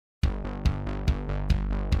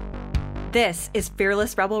This is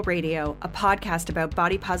Fearless Rebel Radio, a podcast about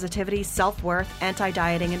body positivity, self-worth,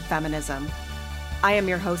 anti-dieting, and feminism. I am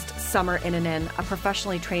your host, Summer Innanen, a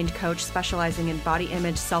professionally trained coach specializing in body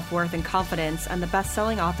image, self-worth, and confidence, and the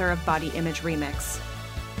best-selling author of Body Image Remix.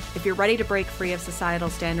 If you're ready to break free of societal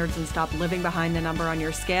standards and stop living behind the number on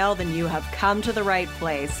your scale, then you have come to the right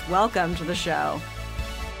place. Welcome to the show.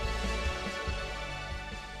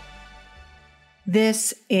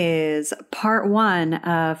 This is part one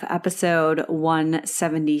of episode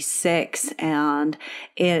 176, and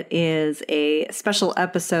it is a special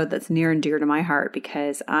episode that's near and dear to my heart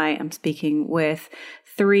because I am speaking with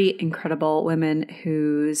three incredible women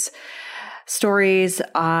whose stories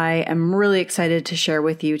I am really excited to share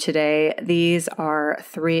with you today. These are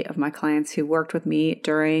three of my clients who worked with me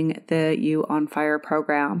during the You on Fire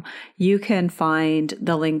program. You can find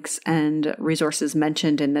the links and resources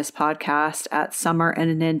mentioned in this podcast at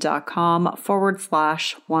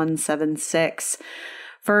summerinnanen.com/176.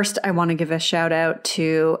 First, I want to give a shout out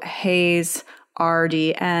to Hayes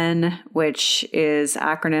RDN, which is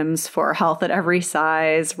acronyms for Health at Every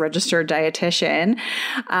Size, registered dietitian,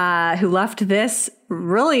 who left this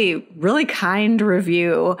really, really kind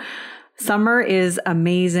review. Summer is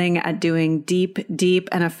amazing at doing deep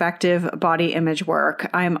and effective body image work.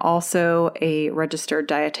 I'm also a registered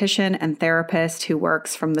dietitian and therapist who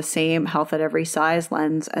works from the same Health at Every Size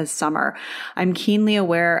lens as Summer. I'm keenly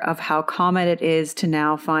aware of how common it is to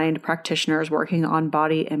now find practitioners working on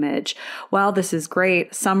body image. While this is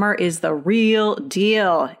great, Summer is the real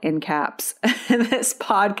deal, in caps. This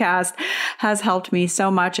podcast has helped me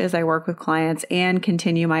so much as I work with clients and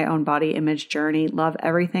continue my own body image journey. Love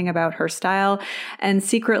everything about her style, and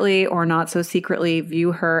secretly or not so secretly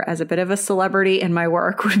view her as a bit of a celebrity in my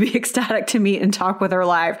work. Would be ecstatic to meet and talk with her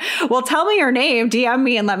live. Well, tell me your name, DM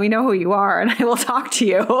me and let me know who you are, and I will talk to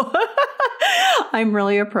you. I'm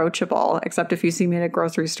really approachable, except if you see me at a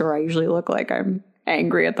grocery store, I usually look like I'm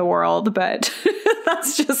angry at the world, but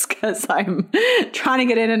that's just because I'm trying to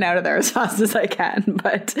get in and out of there as fast as I can.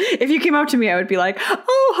 But if you came up to me, I would be like,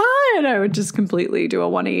 oh, hi. And I would just completely do a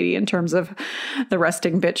 180 in terms of the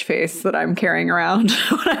resting bitch face that I'm carrying around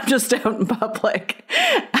when I'm just out in public.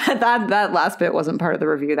 That last bit wasn't part of the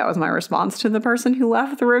review. That was my response to the person who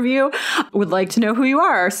left the review. Would like to know who you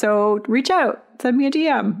are. So reach out, send me a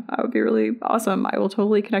DM. That would be really awesome. I will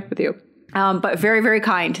totally connect with you. But very, very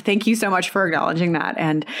kind. Thank you so much for acknowledging that,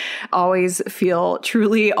 and always feel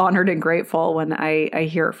truly honored and grateful when I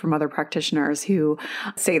hear from other practitioners who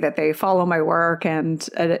say that they follow my work and,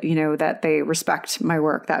 that they respect my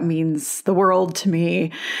work. That means the world to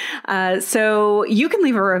me. So you can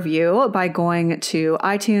leave a review by going to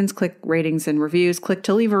iTunes, click ratings and reviews, click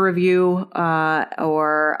to leave a review,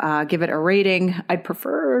 or give it a rating. I'd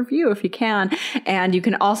prefer a review if you can. And you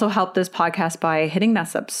can also help this podcast by hitting that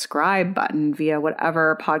subscribe button via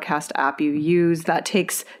whatever podcast app you use. That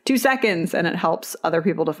takes 2 seconds and it helps other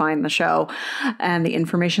people to find the show and the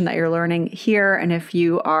information that you're learning here. And if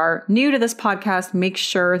you are new to this podcast, make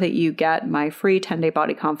sure that you get my free 10-day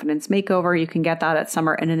body confidence makeover. You can get that at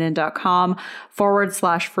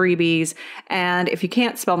summerinnanen.com/freebies. And if you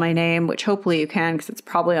can't spell my name, which hopefully you can, because it's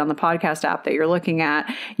probably on the podcast app that you're looking at,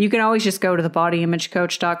 you can always just go to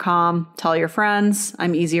thebodyimagecoach.com, tell your friends.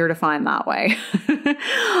 I'm easier to find that way.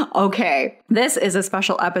 Okay, this is a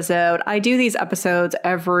special episode. I do these episodes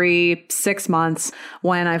every 6 months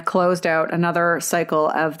when I've closed out another cycle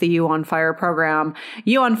of the You on Fire program.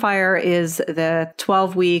 You on Fire is the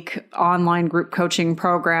 12-week online group coaching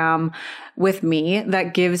program with me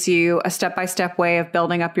that gives you a step-by-step way of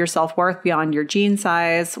building up your self-worth beyond your jean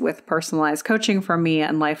size with personalized coaching from me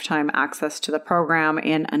and lifetime access to the program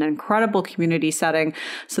in an incredible community setting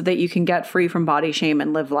so that you can get free from body shame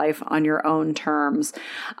and live life on your own terms.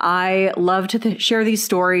 I love to share these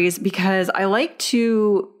stories because I like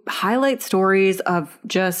to highlight stories of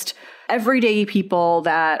just everyday people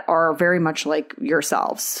that are very much like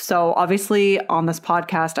yourselves. So obviously on this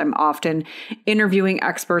podcast, I'm often interviewing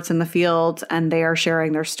experts in the field and they are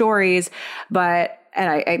sharing their stories,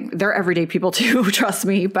 and they're everyday people too, trust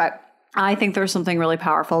me. But I think there's something really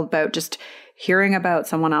powerful about just hearing about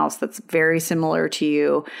someone else that's very similar to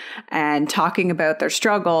you and talking about their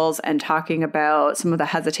struggles and talking about some of the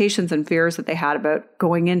hesitations and fears that they had about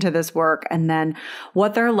going into this work and then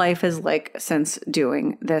what their life is like since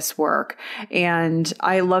doing this work. And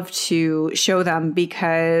I love to show them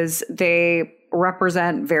because they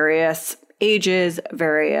represent various ages,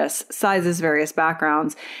 various sizes, various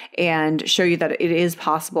backgrounds, and show you that it is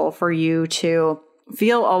possible for you to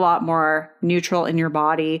feel a lot more neutral in your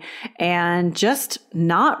body and just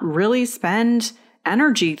not really spend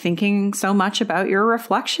energy thinking so much about your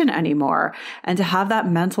reflection anymore, and to have that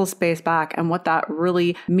mental space back and what that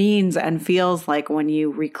really means and feels like when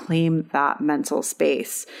you reclaim that mental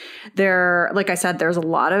space. Like I said, there's a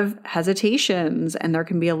lot of hesitations and there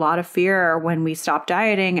can be a lot of fear when we stop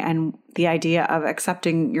dieting, and the idea of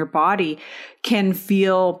accepting your body can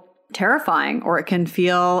feel terrifying, or it can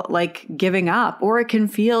feel like giving up, or it can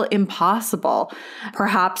feel impossible.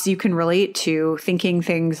 Perhaps you can relate to thinking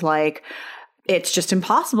things like, it's just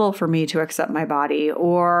impossible for me to accept my body,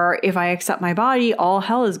 or if I accept my body, all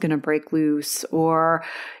hell is going to break loose, or,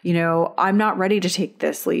 I'm not ready to take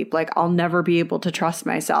this leap. Like, I'll never be able to trust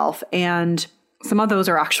myself. And some of those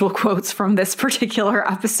are actual quotes from this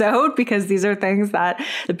particular episode, because these are things that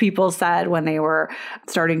the people said when they were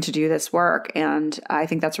starting to do this work. And I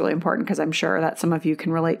think that's really important, because I'm sure that some of you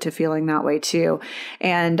can relate to feeling that way too.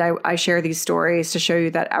 And I share these stories to show you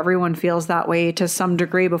that everyone feels that way to some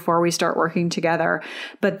degree before we start working together.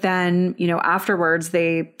 But then, afterwards,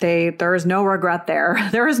 there is no regret there.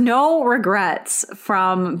 There is no regrets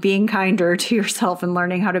from being kinder to yourself and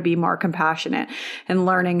learning how to be more compassionate and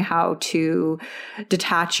learning how to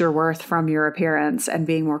detach your worth from your appearance and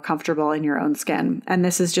being more comfortable in your own skin. And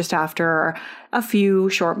this is just after a few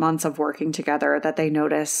short months of working together that they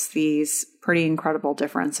notice these pretty incredible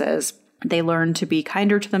differences. They learn to be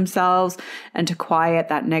kinder to themselves and to quiet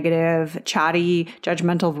that negative, chatty,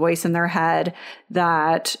 judgmental voice in their head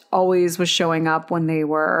that always was showing up when they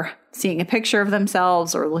were seeing a picture of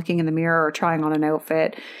themselves or looking in the mirror or trying on an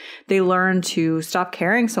outfit. They learn to stop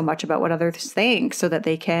caring so much about what others think so that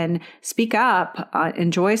they can speak up,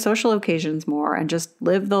 enjoy social occasions more, and just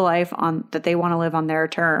live the life that they want to live on their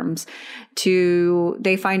terms.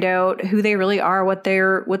 They find out who they really are, what they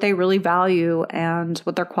really value, and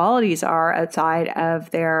what their qualities are outside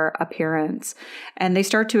of their appearance. And they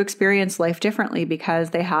start to experience life differently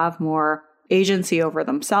because they have more agency over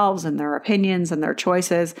themselves and their opinions and their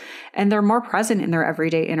choices. And they're more present in their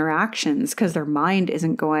everyday interactions because their mind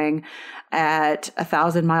isn't going at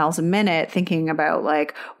 1,000 miles a minute thinking about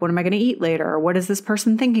like, what am I going to eat later? What is this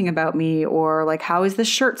person thinking about me? Or like, how is this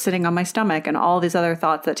shirt sitting on my stomach? And all these other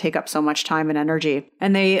thoughts that take up so much time and energy.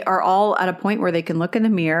 And they are all at a point where they can look in the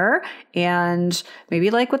mirror and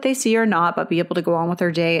maybe like what they see or not, but be able to go on with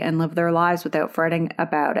their day and live their lives without fretting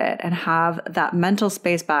about it and have that mental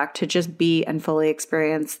space back to just be and fully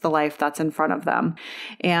experience the life that's in front of them.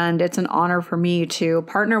 And it's an honor for me to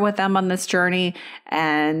partner with them on this journey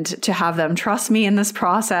and to have them trust me in this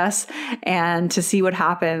process and to see what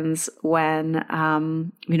happens when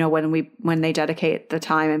they dedicate the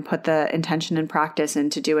time and put the intention and practice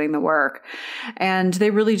into doing the work. And they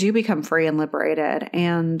really do become free and liberated.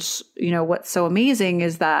 And, what's so amazing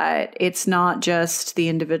is that it's not just the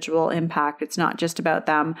individual impact. It's not just about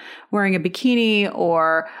them wearing a bikini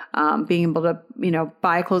or being able to,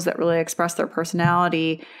 buy clothes that really express their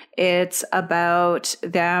personality. It's about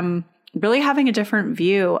them really having a different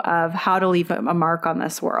view of how to leave a mark on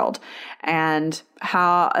this world and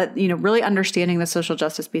how, really understanding the social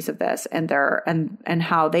justice piece of this and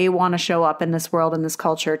how they want to show up in this world, in this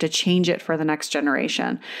culture to change it for the next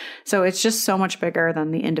generation. So it's just so much bigger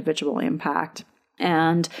than the individual impact.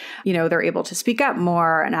 And, they're able to speak up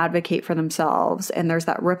more and advocate for themselves. And there's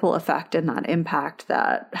that ripple effect and that impact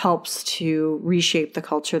that helps to reshape the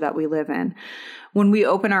culture that we live in. When we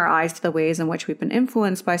open our eyes to the ways in which we've been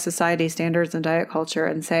influenced by society standards and diet culture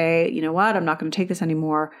and say, you know what, I'm not going to take this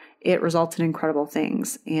anymore, it results in incredible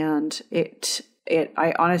things. And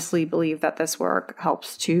I honestly believe that this work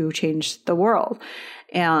helps to change the world.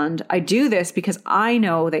 And I do this because I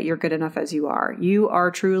know that you're good enough as you are. You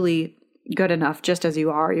are truly good enough just as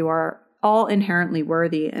you are. You are all inherently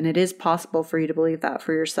worthy, and it is possible for you to believe that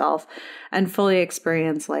for yourself and fully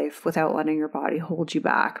experience life without letting your body hold you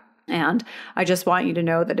back. And I just want you to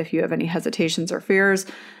know that if you have any hesitations or fears,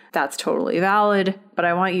 that's totally valid. But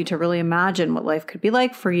I want you to really imagine what life could be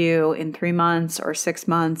like for you in 3 months or 6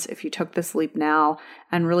 months if you took this leap now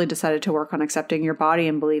and really decided to work on accepting your body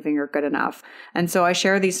and believing you're good enough. And so I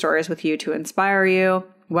share these stories with you to inspire you,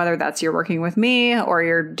 whether that's you're working with me or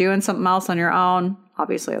you're doing something else on your own.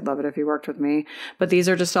 Obviously, I'd love it if you worked with me, but these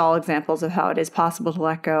are just all examples of how it is possible to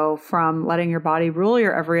let go from letting your body rule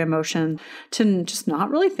your every emotion to just not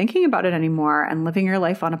really thinking about it anymore and living your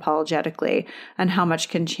life unapologetically, and how much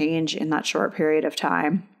can change in that short period of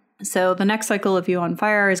time. So the next cycle of You on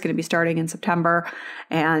Fire is going to be starting in September,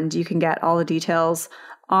 and you can get all the details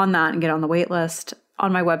on that and get on the wait list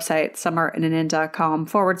on my website,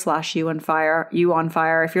 summerinnanen.com/You on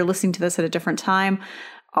Fire. If you're listening to this at a different time,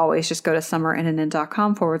 always just go to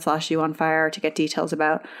summerinnanen.com/You on Fire to get details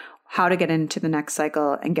about how to get into the next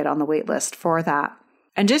cycle and get on the wait list for that.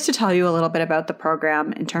 And just to tell you a little bit about the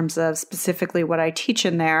program in terms of specifically what I teach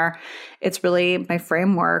in there, it's really my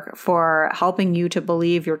framework for helping you to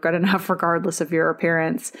believe you're good enough regardless of your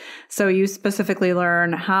appearance. So you specifically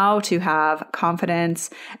learn how to have confidence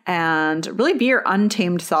and really be your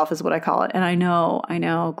untamed self is what I call it. And I know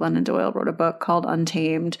Glennon Doyle wrote a book called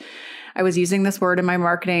Untamed. I was using this word in my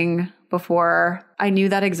marketing before I knew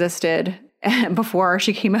that existed, before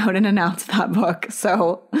she came out and announced that book.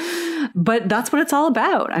 But that's what it's all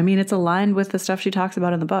about. I mean, it's aligned with the stuff she talks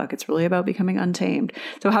about in the book. It's really about becoming untamed.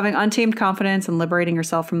 So having untamed confidence and liberating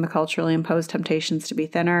yourself from the culturally imposed temptations to be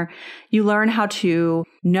thinner, you learn how to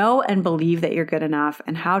know and believe that you're good enough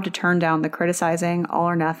and how to turn down the criticizing, all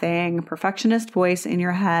or nothing, perfectionist voice in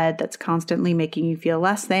your head that's constantly making you feel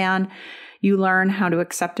less than. You learn how to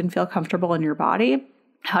accept and feel comfortable in your body,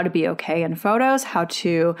 how to be okay in photos, how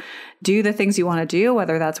to do the things you want to do,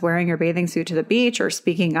 whether that's wearing your bathing suit to the beach or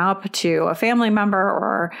speaking up to a family member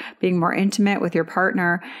or being more intimate with your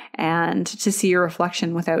partner, and to see your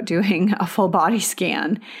reflection without doing a full body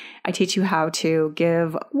scan. I teach you how to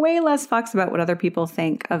give way less fucks about what other people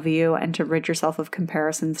think of you and to rid yourself of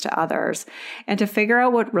comparisons to others and to figure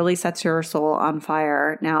out what really sets your soul on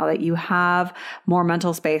fire now that you have more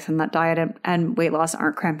mental space and that diet and weight loss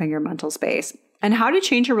aren't cramping your mental space. And how to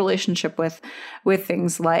change your relationship with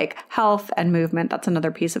things like health and movement. That's another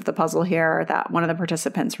piece of the puzzle here that one of the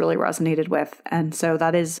participants really resonated with. And so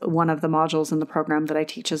that is one of the modules in the program that I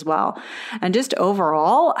teach as well. And just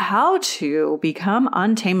overall, how to become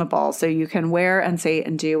untamable so you can wear and say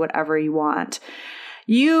and do whatever you want.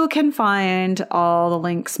 You can find all the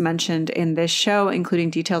links mentioned in this show, including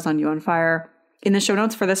details on You on Fire, in the show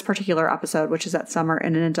notes for this particular episode, which is at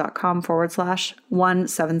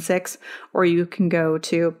summerinnanen.com/176, or you can go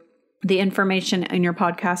to the information in your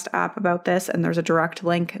podcast app about this, and there's a direct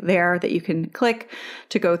link there that you can click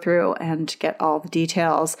to go through and get all the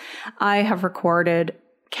details. I have recorded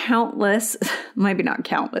countless, maybe not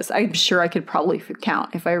countless, I'm sure I could probably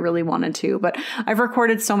count if I really wanted to, but I've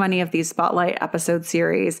recorded so many of these Spotlight episode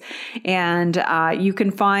series, and you can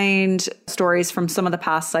find stories from some of the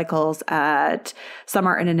past cycles at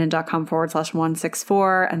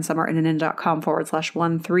summerinnanen.com/164 and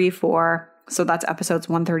summerinnanen.com/134. So that's episodes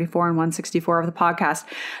 134 and 164 of the podcast.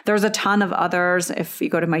 There's a ton of others. If you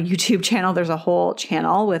go to my YouTube channel, there's a whole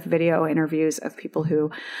channel with video interviews of people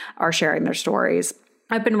who are sharing their stories.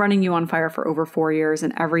 I've been running You on Fire for over 4 years,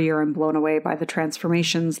 and every year I'm blown away by the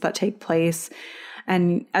transformations that take place.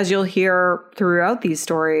 And as you'll hear throughout these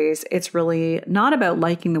stories, it's really not about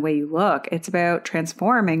liking the way you look. It's about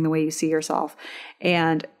transforming the way you see yourself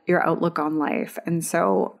and your outlook on life. And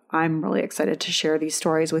so I'm really excited to share these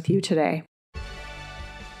stories with you today.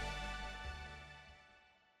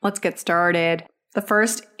 Let's get started. The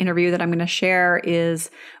first interview that I'm going to share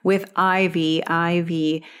is with Ivy.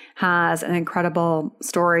 Ivy has an incredible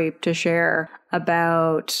story to share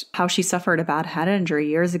about how she suffered a bad head injury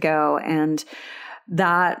years ago and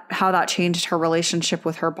how that changed her relationship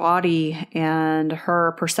with her body and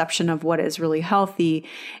her perception of what is really healthy,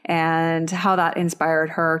 and how that inspired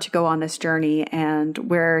her to go on this journey and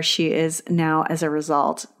where she is now as a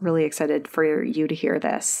result. Really excited for you to hear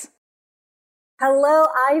this. Hello,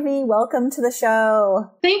 Ivy. Welcome to the show.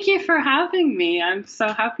 Thank you for having me. I'm so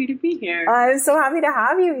happy to be here. I'm so happy to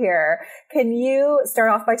have you here. Can you start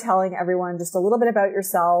off by telling everyone just a little bit about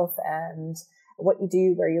yourself and what you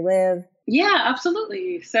do, where you live? Yeah,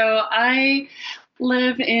 absolutely. So I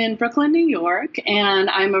live in Brooklyn, New York, and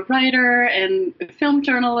I'm a writer and film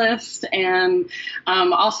journalist, and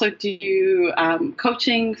also do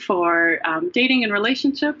coaching for dating and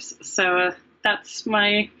relationships. So that's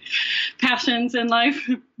my passions in life.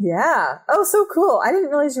 Yeah. Oh, so cool. I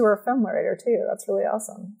didn't realize you were a film writer too. That's really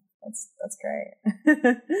awesome. That's great.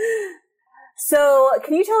 So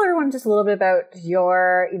can you tell everyone just a little bit about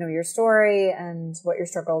your story and what your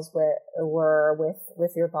struggles were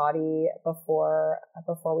with your body before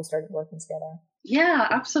we started working together? Yeah,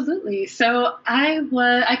 absolutely. So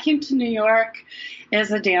I came to New York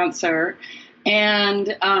as a dancer. And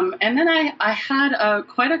then I had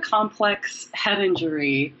quite a complex head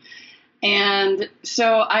injury. And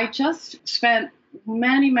so I just spent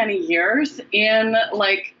many years in,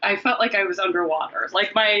 I felt like I was underwater.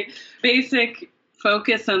 Like, my basic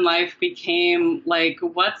focus in life became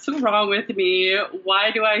what's wrong with me?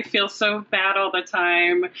 Why do I feel so bad all the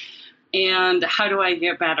time? And how do I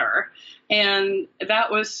get better? And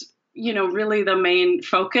that was, really the main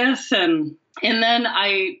focus. And then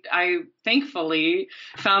I thankfully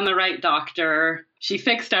found the right doctor. She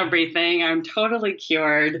fixed everything. I'm totally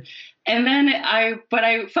cured. And then I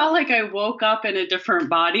felt like I woke up in a different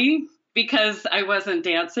body. because I wasn't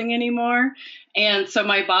dancing anymore. And so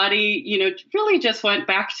my body, really just went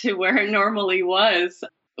back to where it normally was.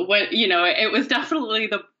 It was definitely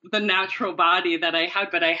the natural body that I had,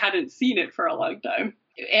 but I hadn't seen it for a long time.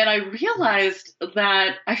 And I realized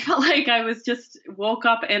that I felt like I was just woke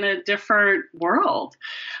up in a different world.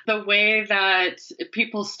 The way that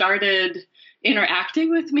people started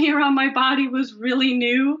interacting with me around my body was really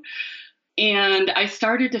new. And I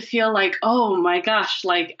started to feel like, oh my gosh,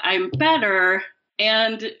 like I'm better.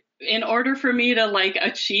 And in order for me to like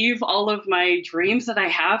achieve all of my dreams that I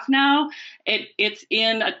have now, it's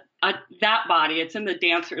in that body. It's in the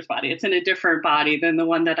dancer's body. It's in a different body than the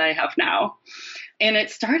one that I have now. And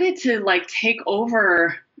it started to like take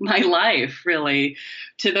over my life, really,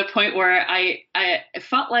 to the point where I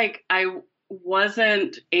felt like I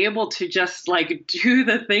wasn't able to just like do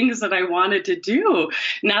the things that I wanted to do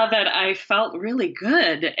now that I felt really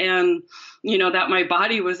good, and that my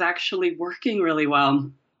body was actually working really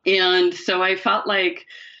well. And so I felt like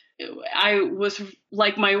I was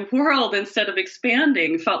like my world, instead of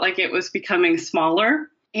expanding, felt like it was becoming smaller.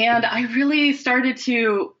 And I really started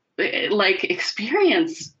to like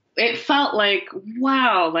experience, it felt like,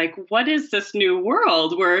 wow, like what is this new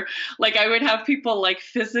world where like I would have people like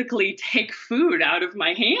physically take food out of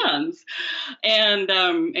my hands and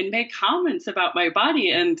make comments about my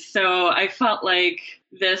body. And so I felt like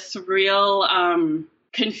this real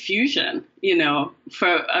confusion,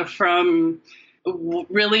 from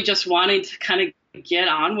really just wanting to kind of get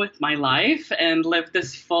on with my life and live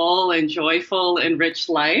this full and joyful and rich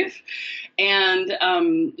life,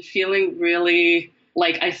 and feeling really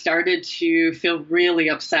like I started to feel really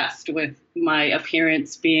obsessed with my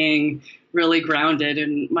appearance being really grounded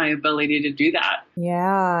in my ability to do that.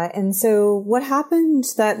 Yeah. And so what happened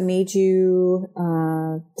that made you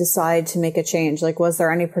decide to make a change? Like, was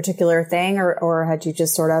there any particular thing, or had you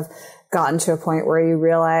just sort of gotten to a point where you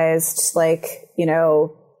realized like,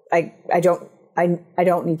 I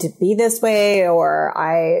don't need to be this way, or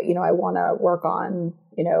I want to work on,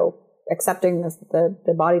 accepting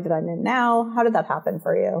the body that I'm in now? How did that happen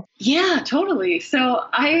for you? Yeah, totally. So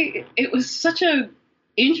it was such a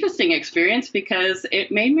interesting experience because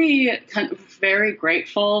it made me kind of very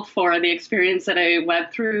grateful for the experience that I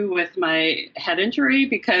went through with my head injury,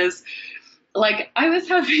 because like I was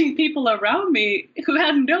having people around me who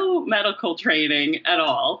had no medical training at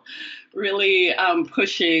all, really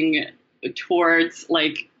pushing towards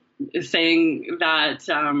like saying that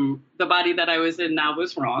the body that I was in now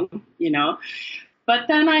was wrong, But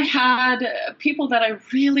then I had people that I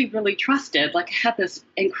really, really trusted. Like I had this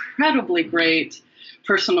incredibly great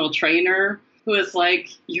personal trainer who was like,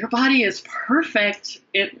 your body is perfect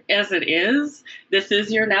as it is. This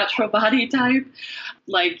is your natural body type.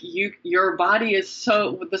 Like your body is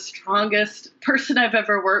so the strongest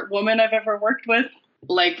woman I've ever worked with.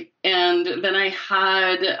 Like, and then I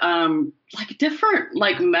had like different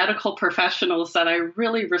like medical professionals that I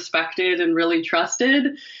really respected and really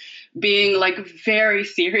trusted, being like very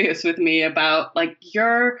serious with me about like,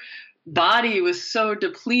 your body was so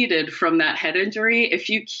depleted from that head injury. If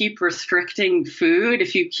you keep restricting food,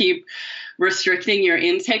 if you keep restricting your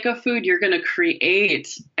intake of food, you're going to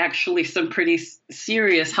create actually some pretty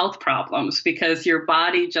serious health problems, because your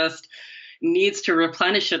body just needs to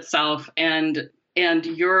replenish itself, and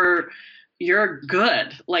you're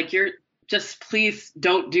good. Like you're just, please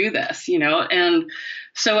don't do this, And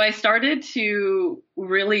so I started to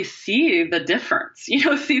really see the difference,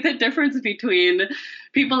 see the difference between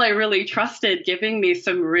people I really trusted giving me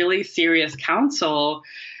some really serious counsel,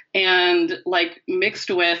 and like mixed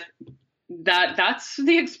with that's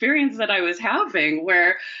the experience that I was having,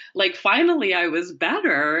 where like finally I was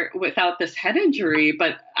better without this head injury,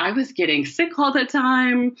 but I was getting sick all the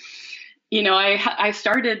time. I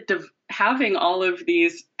started having all of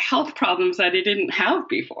these health problems that I didn't have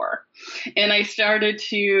before. And I started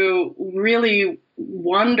to really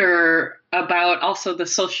wonder about also the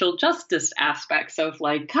social justice aspects of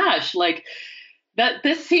like, gosh, like that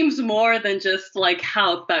this seems more than just like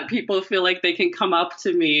health, that people feel like they can come up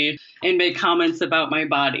to me and make comments about my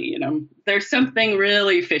body. There's something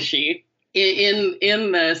really fishy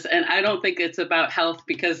in this, and I don't think it's about health,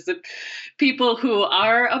 because the people who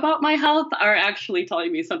are about my health are actually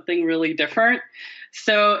telling me something really different.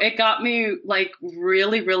 So it got me like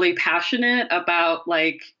really, really passionate about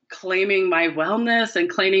like claiming my wellness and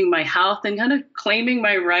claiming my health and kind of claiming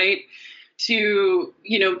my right to,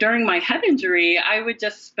 during my head injury, I would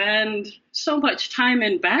just spend so much time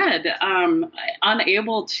in bed,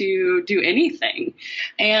 unable to do anything.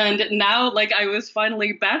 And now, like, I was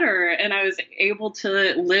finally better and I was able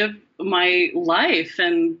to live my life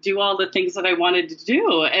and do all the things that I wanted to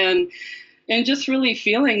do. And just really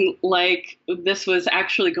feeling like this was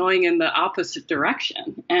actually going in the opposite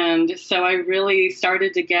direction. And so I really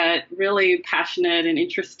started to get really passionate and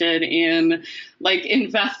interested in like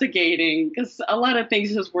investigating, because a lot of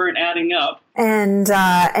things just weren't adding up. And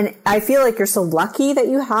I feel like you're so lucky that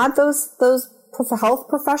you had those health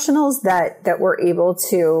professionals that were able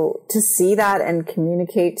to see that and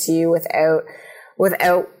communicate to you without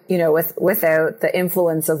the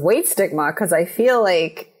influence of weight stigma. Cause I feel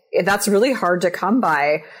like that's really hard to come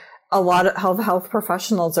by. A lot of health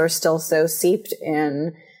professionals are still so steeped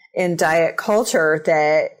in diet culture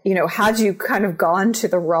that, had you kind of gone to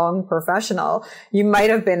the wrong professional, you might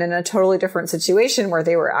have been in a totally different situation where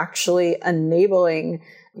they were actually enabling,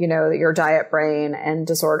 your diet brain and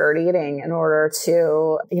disordered eating in order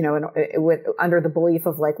to, under the belief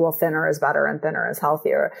of like, well, thinner is better and thinner is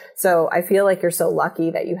healthier. So I feel like you're so lucky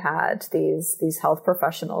that you had these health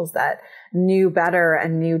professionals that knew better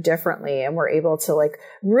and knew differently and were able to like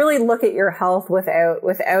really look at your health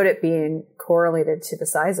without it being correlated to the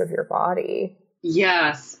size of your body.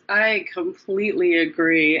 Yes, I completely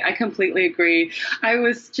agree. I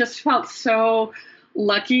was just felt so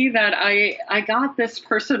lucky that I got this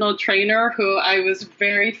personal trainer who I was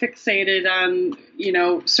very fixated on,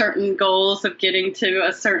 certain goals of getting to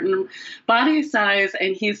a certain body size.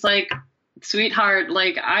 And he's like, sweetheart,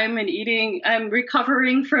 like I'm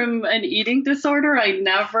recovering from an eating disorder. I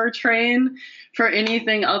never train for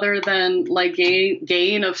anything other than like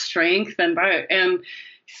gain of strength. And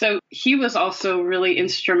so he was also really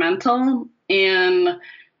instrumental in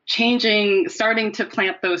starting to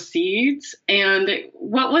plant those seeds. And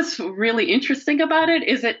what was really interesting about it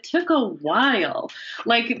is it took a while.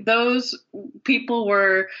 Like those people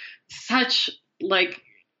were such like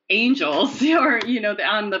angels or,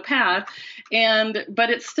 on the path. But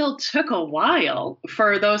it still took a while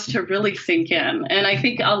for those to really sink in. And I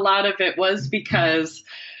think a lot of it was because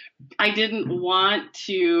I didn't want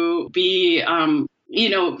to be,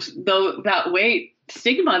 that weight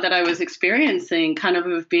stigma that I was experiencing, kind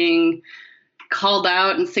of being called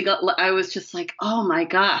out and single. I was just like, oh my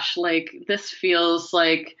gosh, like this feels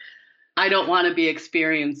like I don't want to be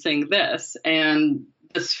experiencing this. And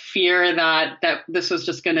this fear that this was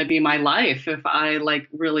just going to be my life if I like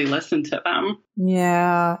really listened to them.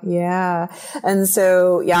 Yeah. Yeah. And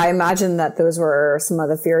so, I imagine that those were some of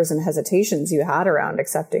the fears and hesitations you had around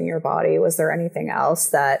accepting your body. Was there anything else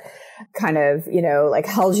that kind of, like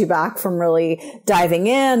held you back from really diving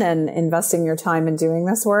in and investing your time in doing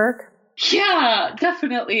this work? Yeah,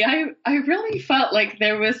 definitely. I really felt like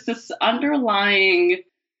there was this underlying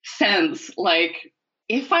sense, like,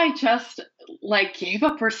 if I just like gave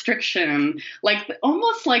up restriction, like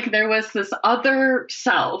almost like there was this other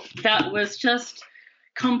self that was just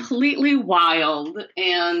completely wild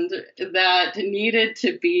and that needed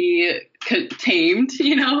to be tamed,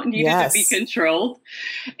 needed to be controlled.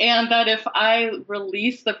 And that if I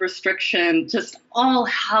released the restriction, just all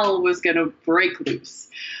hell was going to break loose.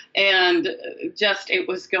 And just it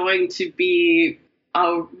was going to be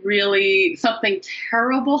something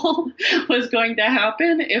terrible was going to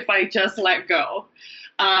happen if I just let go.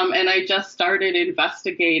 And I just started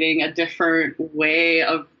investigating a different way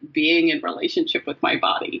of being in relationship with my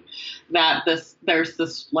body. That there's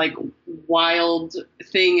this like wild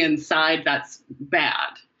thing inside that's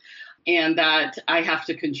bad, and that I have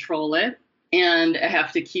to control it, and I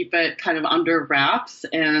have to keep it kind of under wraps,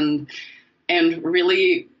 and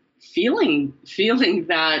really feeling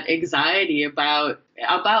that anxiety about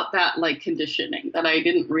that like conditioning that I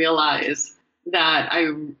didn't realize that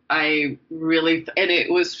I really, and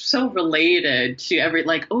it was so related to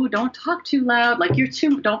like, oh, don't talk too loud, like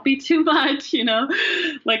don't be too much,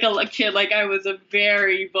 like a kid, like I was a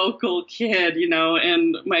very vocal kid,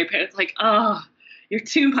 and my parents like, oh, you're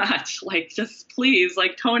too much, like just please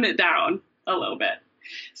like tone it down a little bit.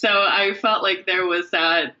 So I felt like there was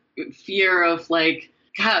that fear of like,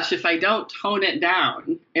 gosh, if I don't tone it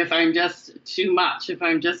down, if I'm just too much, if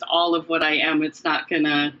I'm just all of what I am,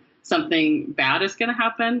 something bad is going to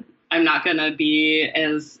happen. I'm not going to be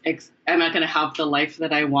I'm not going to have the life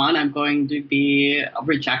that I want. I'm going to be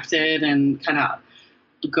rejected and kind of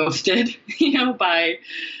ghosted, by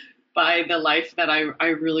the life that I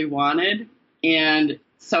really wanted. And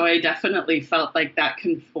so I definitely felt like that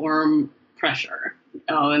conform pressure,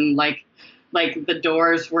 and like the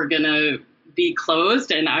doors were going to be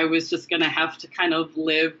closed, and I was just going to have to kind of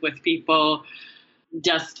live with people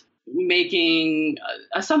just making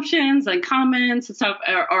assumptions and comments and stuff,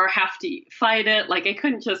 or have to fight it. Like, I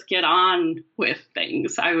couldn't just get on with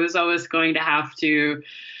things. I was always going to have to,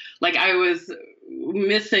 like, I was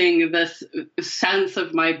missing this sense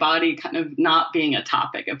of my body kind of not being a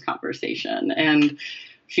topic of conversation, and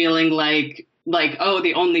feeling like, oh,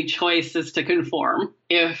 the only choice is to conform.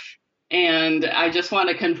 And I just want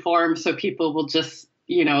to conform so people will just,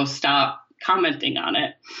 stop commenting on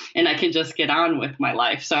it, and I can just get on with my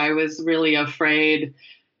life. So I was really afraid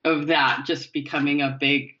of that just becoming a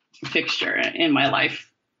big fixture in my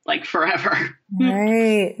life, like forever.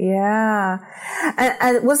 Right. Yeah.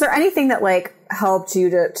 And was there anything that like helped you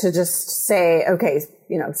to just say, okay,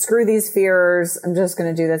 screw these fears, I'm just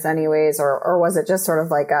going to do this anyways? Or was it just sort of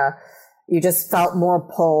like you just felt more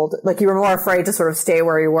pulled, like you were more afraid to sort of stay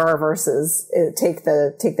where you were versus take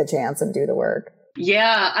the chance and do the work?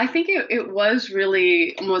 Yeah, I think it was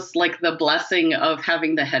really almost like the blessing of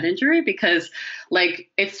having the head injury, because like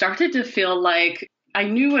it started to feel like I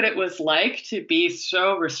knew what it was like to be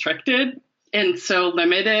so restricted and so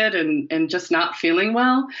limited and just not feeling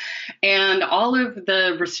well. And all of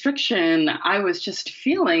the restriction, I was just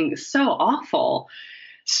feeling so awful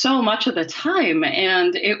so much of the time.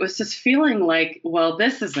 And it was just feeling like, well,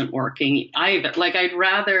 this isn't working either. Like,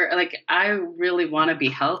 I really want to be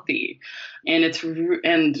healthy. And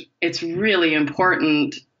it's really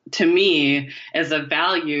important to me as a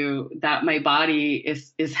value that my body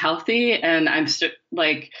is healthy. And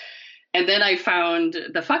and then I found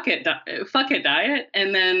the Fuck It diet.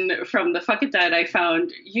 And then from the Fuck It diet, I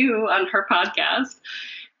found you on her podcast,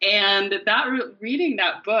 and reading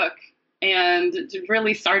that book and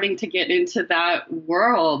really starting to get into that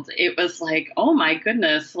world, it was like, oh my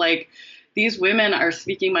goodness, like these women are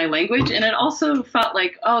speaking my language. And it also felt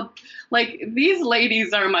like, oh, like these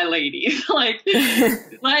ladies are my ladies. Oh,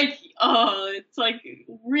 it's like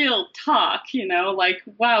real talk, like,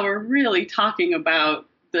 wow, we're really talking about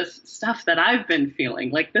this stuff that I've been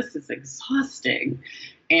feeling. Like, this is exhausting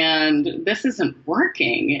and this isn't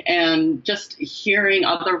working. And just hearing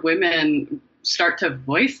other women start to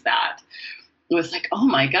voice that, it was like, oh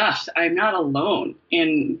my gosh, I'm not alone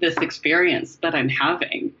in this experience that I'm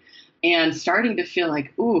having. And starting to feel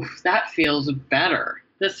like, ooh, that feels better.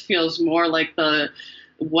 This feels more like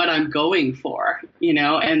what I'm going for,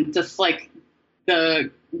 and just like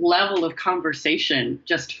the level of conversation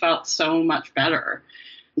just felt so much better.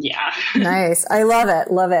 Yeah. Nice. I love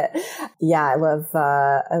it. Love it. Yeah. I love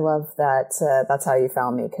that. That's how you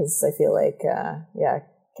found me. 'Cause I feel like,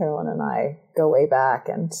 Carolyn and I go way back,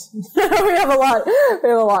 and we have a lot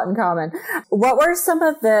in common. What were some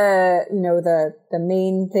of the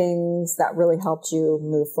main things that really helped you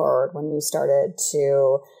move forward when we started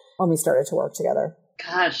to work together?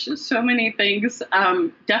 Gosh, so many things.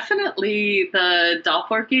 Definitely the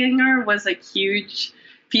doppelganger was a huge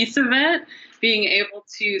piece of it. Being able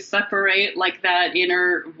to separate like that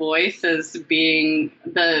inner voice as being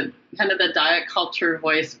the kind of the diet culture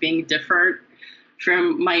voice being different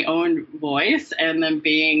from my own voice, and then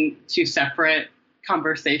being two separate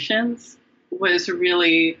conversations was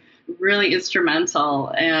really, really instrumental,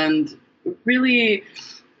 and really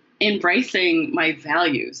embracing my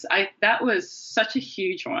values. That was such a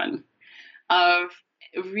huge one, of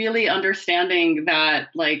really understanding that,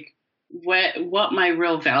 like, what my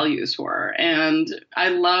real values were. And I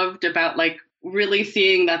loved about like really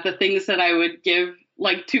seeing that the things that I would give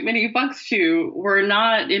like too many bucks to were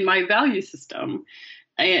not in my value system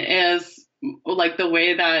as like the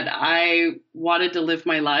way that I wanted to live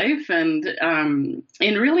my life. And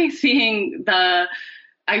really seeing I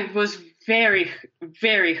was very,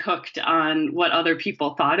 very hooked on what other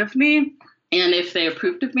people thought of me and if they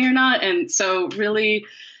approved of me or not. And so really,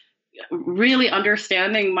 really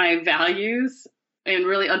understanding my values and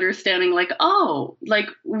really understanding like, oh, like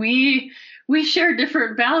we share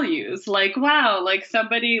different values. Like, wow, like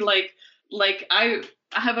somebody like I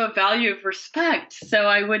have a value of respect. So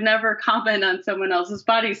I would never comment on someone else's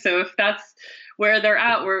body. So if that's where they're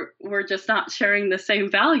at, we're just not sharing the same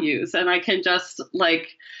values. And I can just like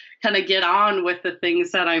kind of get on with the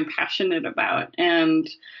things that I'm passionate about. And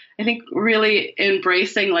I think really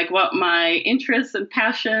embracing like what my interests and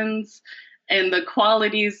passions and the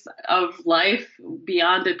qualities of life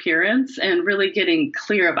beyond appearance, and really getting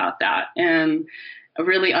clear about that and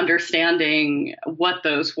really understanding what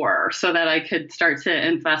those were so that I could start to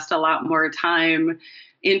invest a lot more time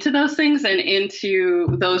into those things and into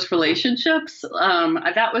those relationships.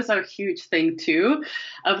 That was a huge thing too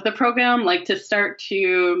of the program, like to start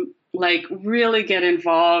to like really get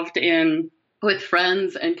involved in with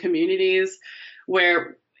friends and communities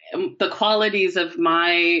where the qualities of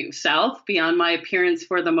myself beyond my appearance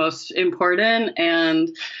were the most important, and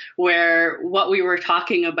where what we were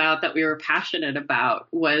talking about that we were passionate about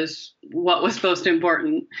was what was most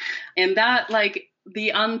important. And that, like, the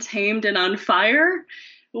untamed and on fire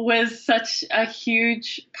was such a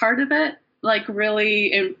huge part of it, like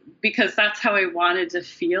really, because that's how I wanted to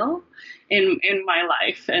feel in my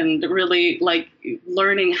life, and really like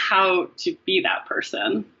learning how to be that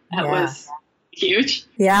person. That was huge.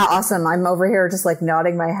 Yeah, awesome. I'm over here just like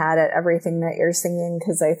nodding my head at everything that you're singing,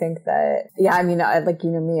 because I think that, I mean, like,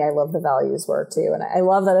 me, I love the values work too. And I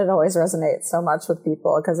love that it always resonates so much with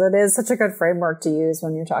people, because it is such a good framework to use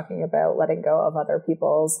when you're talking about letting go of other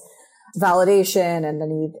people's validation and the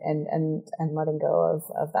need and letting go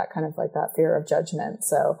of that kind of like that fear of judgment.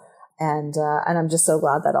 So, and I'm just so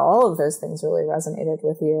glad that all of those things really resonated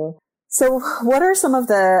with you. So what are some of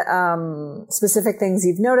the specific things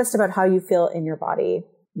you've noticed about how you feel in your body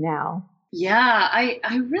now? Yeah,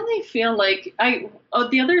 I really feel like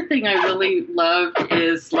the other thing I really loved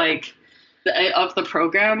is like of the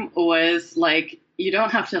program was like, you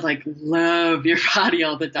don't have to like love your body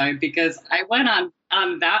all the time, because I went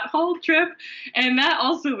on that whole trip, and that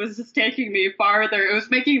also was just taking me farther. It was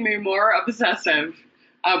making me more obsessive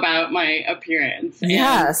about my appearance.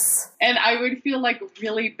 Yes. And I would feel like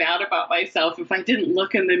really bad about myself if I didn't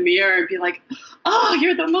look in the mirror and be like, oh,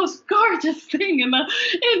 you're the most gorgeous thing in the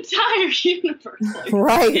entire universe. Like,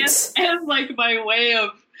 right. And like my way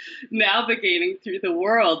of navigating through the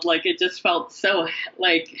world, like it just felt so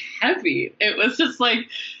like heavy. It was just like,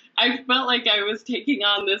 I felt like I was taking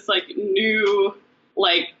on this like new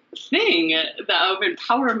like thing of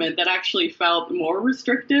empowerment that actually felt more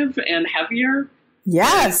restrictive and heavier.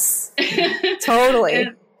 Yes,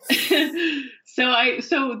 totally.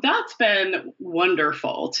 So that's been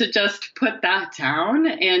wonderful to just put that down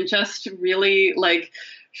and just really like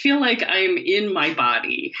feel like I'm in my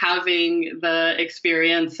body, having the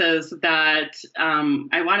experiences that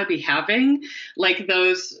I want to be having, like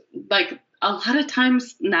those, like a lot of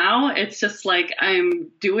times now it's just like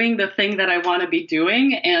I'm doing the thing that I want to be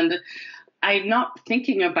doing, and I'm not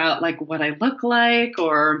thinking about like what I look like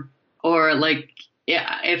or like,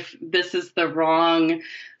 yeah, if this is the wrong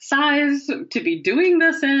size to be doing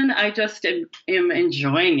this in. I just am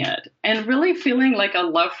enjoying it and really feeling like a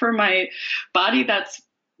love for my body that's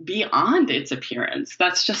beyond its appearance.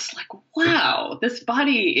 That's just like, wow, this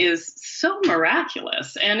body is so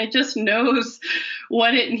miraculous, and it just knows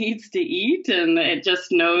what it needs to eat, and it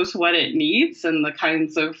just knows what it needs and the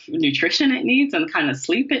kinds of nutrition it needs and the kind of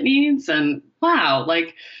sleep it needs. And wow,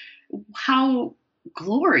 like how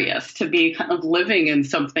glorious to be kind of living in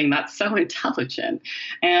something that's so intelligent,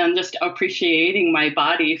 and just appreciating my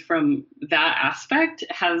body from that aspect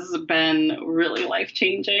has been really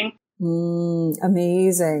life-changing.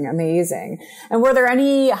 Amazing. And were there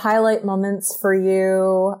any highlight moments for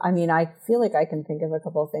you? I mean, I feel like I can think of a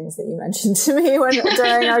couple of things that you mentioned to me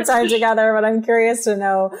during our time together, but I'm curious to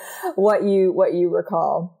know what you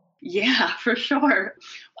recall. Yeah, for sure.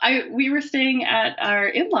 We were staying at our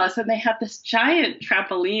in-laws, and they had this giant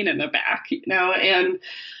trampoline in the back, and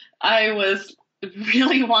I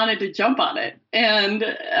really wanted to jump on it. And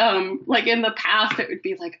like in the past, it would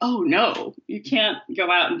be like, oh no, you can't go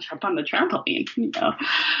out and jump on the trampoline,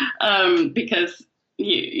 because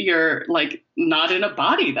you're like not in a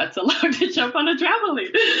body that's allowed to jump on a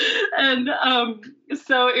trampoline. And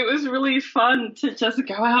so it was really fun to just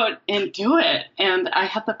go out and do it. And I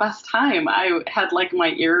had the best time. I had like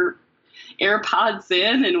my AirPods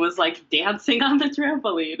in and was like dancing on the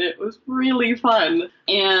trampoline. It was really fun.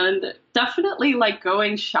 And definitely like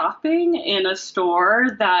going shopping in a store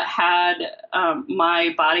that had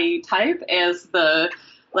my body type as the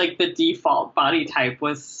default body type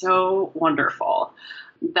was so wonderful.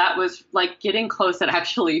 That was like getting clothes that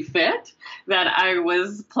actually fit, that I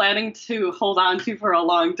was planning to hold on to for a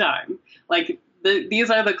long time. Like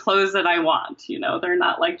these are the clothes that I want, they're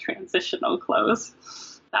not like transitional clothes.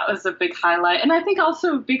 That was a big highlight. And I think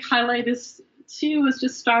also a big highlight was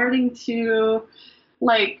just starting to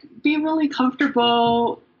like be really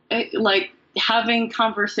comfortable, like having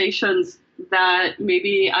conversations that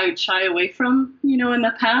maybe I would shy away from, in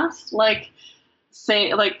the past. Like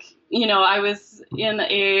say, like, I was in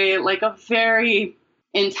a very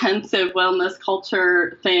intensive wellness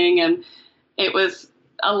culture thing, and there was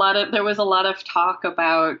a lot of talk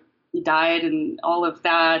about diet and all of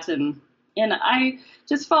that. And I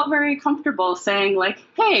just felt very comfortable saying like,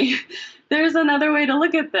 hey, there's another way to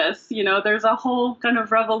look at this. There's a whole kind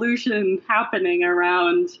of revolution happening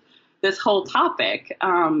around this whole topic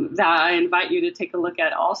that I invite you to take a look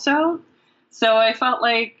at also. So I felt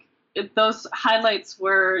like those highlights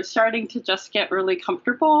were starting to just get really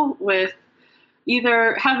comfortable with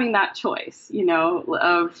either having that choice,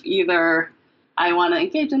 of either I want to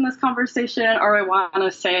engage in this conversation or I want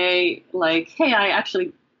to say like, hey, I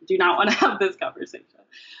actually do not want to have this conversation.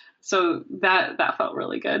 So that felt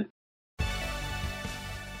really good.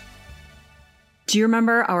 Do you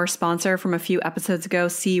remember our sponsor from a few episodes ago,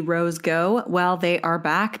 C Rose Go? Well, they are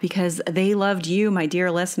back because they loved you, my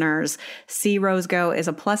dear listeners. C Rose Go is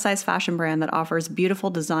a plus-size fashion brand that offers beautiful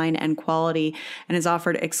design and quality and is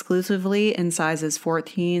offered exclusively in sizes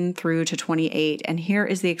 14 through to 28. And here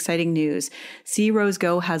is the exciting news. C Rose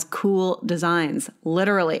Go has cool designs,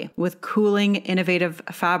 literally, with cooling, innovative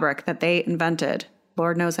fabric that they invented.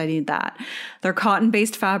 Lord knows I need that. Their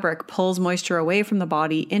cotton-based fabric pulls moisture away from the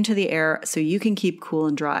body into the air so you can keep cool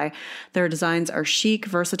and dry. Their designs are chic,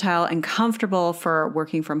 versatile, and comfortable for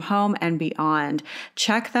working from home and beyond.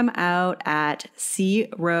 Check them out at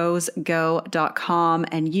crosego.com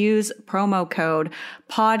and use promo code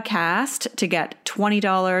podcast to get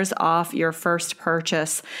 $20 off your first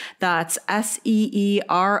purchase. That's SEEROSEGO.com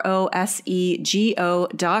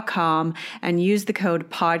and use the code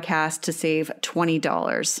podcast to save $20.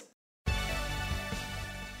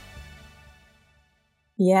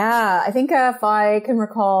 Yeah, I think if I can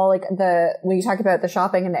recall, like when you talk about the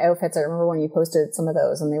shopping and the outfits, I remember when you posted some of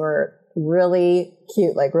those and they were really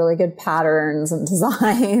cute, like really good patterns and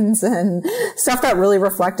designs and stuff that really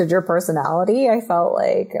reflected your personality. I felt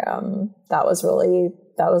like that was really,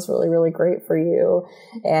 really great for you.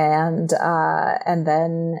 And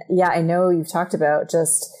then, yeah, I know you've talked about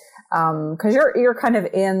just, cause you're kind of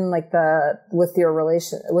in like with your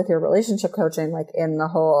relationship coaching, like in the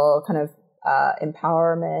whole kind of,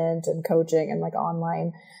 empowerment and coaching and like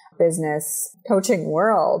online business coaching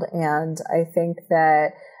world. And I think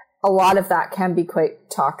that a lot of that can be quite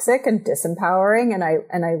toxic and disempowering. And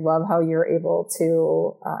I love how you're able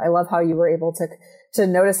to, I love how you were able to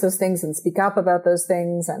notice those things and speak up about those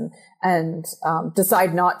things and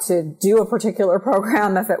decide not to do a particular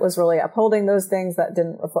program if it was really upholding those things that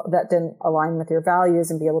didn't align with your values,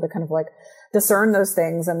 and be able to kind of like discern those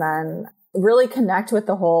things and then really connect with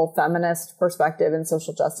the whole feminist perspective and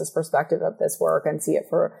social justice perspective of this work and see it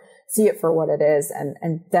for what it is.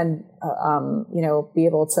 And then, be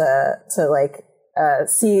able to like,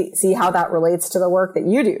 see how that relates to the work that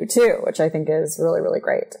you do too, which I think is really, really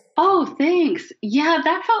great. Oh, thanks. Yeah,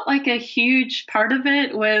 that felt like a huge part of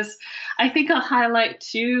it. Was, I think a highlight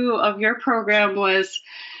too of your program was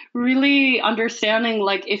really understanding,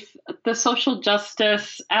 like, if the social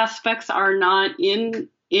justice aspects are not in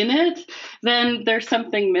it, then there's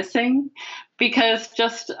something missing, because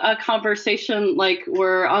just a conversation like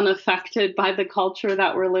we're unaffected by the culture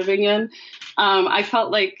that we're living in. I felt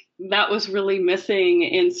like that was really missing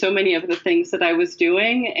in so many of the things that I was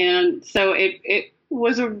doing. And so it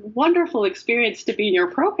was a wonderful experience to be in your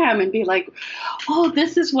program and be like, oh,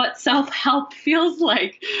 this is what self-help feels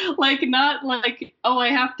like not like, oh,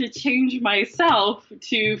 I have to change myself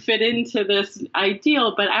to fit into this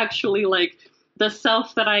ideal, but actually like the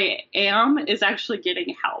self that I am is actually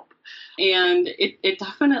getting help. And it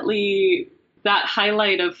definitely, that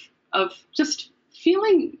highlight of just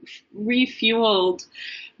feeling refueled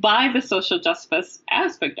by the social justice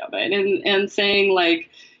aspect of it, and saying like,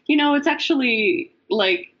 it's actually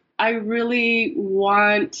like, I really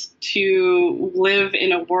want to live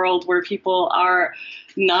in a world where people are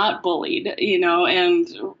not bullied,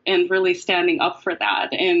 and really standing up for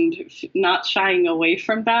that and not shying away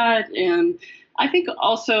from that. And I think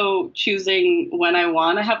also choosing when I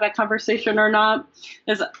want to have that conversation or not,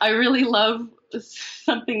 is I really love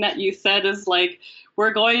something that you said is like,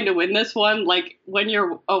 we're going to win this one. Like, when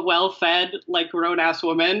you're a well-fed, like, grown-ass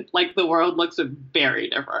woman, like, the world looks very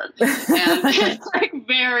different. And it's like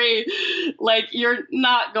very, like, you're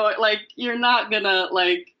not gonna,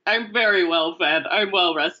 like, I'm very well-fed. I'm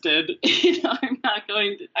well-rested.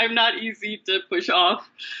 I'm not easy to push off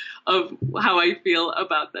of how I feel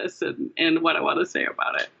about this and what I want to say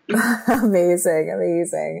about it.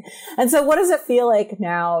 Amazing. And so what does it feel like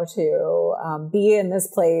now to be in this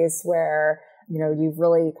place where, you've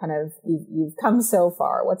really kind of, you've come so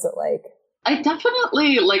far? What's it like? I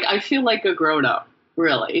definitely, I feel like a grown up,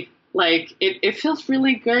 really. Like, it feels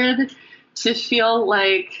really good to feel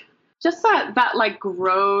like just that like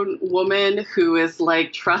grown woman who is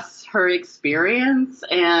like, trusts her experience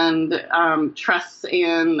and trusts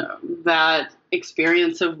in that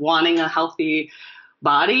experience of wanting a healthy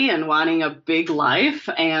body and wanting a big life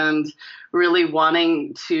and really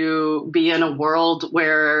wanting to be in a world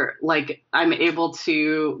where like I'm able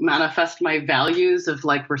to manifest my values of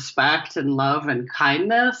like respect and love and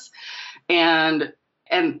kindness. And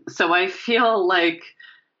so I feel like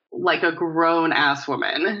a grown ass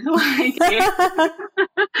woman,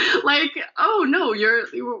 like, oh no,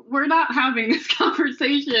 we're not having this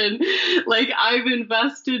conversation. Like, I've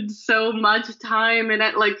invested so much time in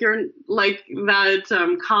it. Like, you're like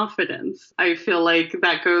that confidence. I feel like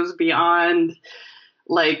that goes beyond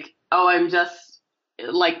like, oh, I'm just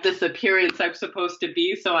like this appearance I'm supposed to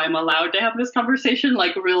be, so I'm allowed to have this conversation.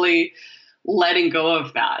 Like, really letting go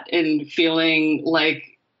of that and feeling like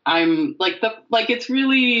I'm like it's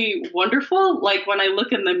really wonderful. Like, when I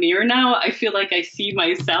look in the mirror now, I feel like I see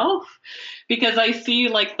myself, because I see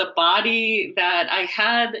like the body that I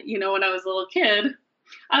had, when I was a little kid.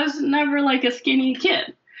 I was never like a skinny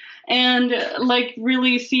kid. And like,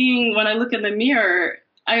 really seeing, when I look in the mirror,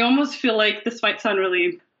 I almost feel like, this might sound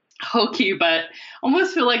really hokey, but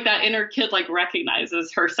almost feel like that inner kid like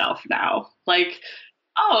recognizes herself now. Like,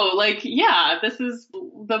 oh, like, yeah, this is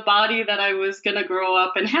the body that I was going to grow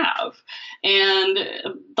up and have. And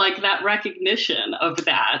like, that recognition of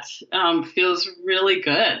that feels really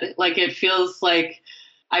good. Like, it feels like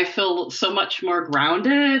I feel so much more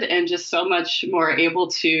grounded and just so much more able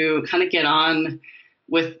to kind of get on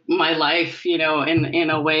with my life, in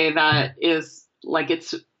a way that is like,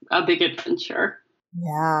 it's a big adventure.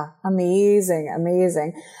 Yeah, amazing,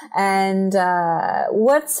 amazing. And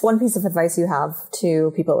what's one piece of advice you have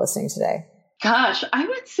to people listening today? Gosh, I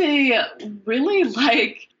would say really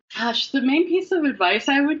the main piece of advice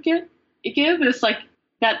I would give is like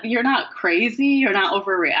that you're not crazy, you're not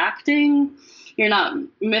overreacting, you're not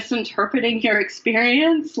misinterpreting your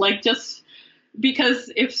experience. Like, just because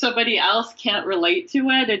if somebody else can't relate to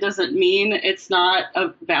it, it doesn't mean it's not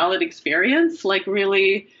a valid experience. Like,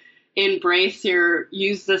 really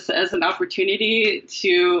use this as an opportunity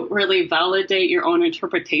to really validate your own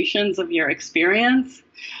interpretations of your experience,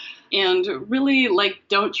 and really like,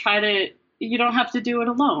 you don't have to do it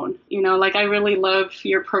alone. Like, I really love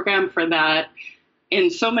your program for that in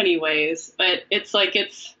so many ways, but it's like,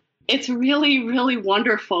 it's really, really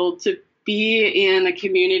wonderful to be in a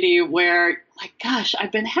community where, like, gosh,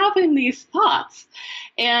 I've been having these thoughts,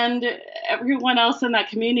 and everyone else in that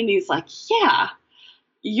community is like, yeah,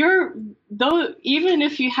 even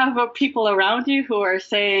if you have people around you who are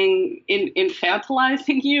saying,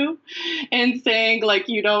 infantilizing you and saying like,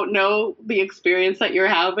 you don't know the experience that you're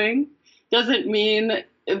having, doesn't mean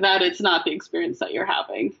that it's not the experience that you're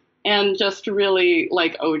having. And just really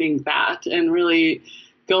like owning that and really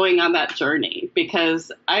going on that journey,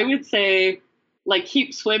 because I would say, like,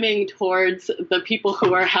 keep swimming towards the people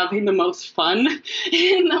who are having the most fun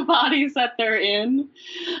in the bodies that they're in,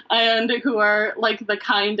 and who are like the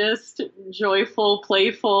kindest, joyful,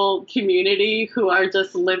 playful community, who are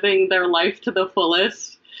just living their life to the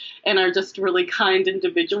fullest and are just really kind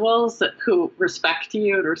individuals who respect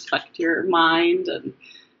you and respect your mind and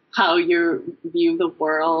how you view the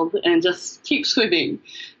world, and just keep swimming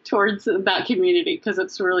towards that community, because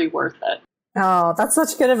it's really worth it. Oh, that's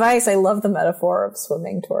such good advice. I love the metaphor of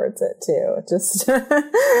swimming towards it too. Just,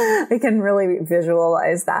 I can really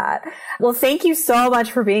visualize that. Well, thank you so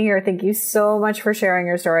much for being here. Thank you so much for sharing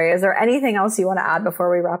your story. Is there anything else you want to add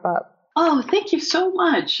before we wrap up? Oh, thank you so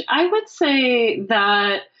much. I would say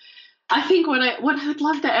that I think what I'd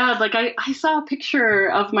love to add, like, I saw a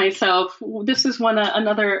picture of myself. This is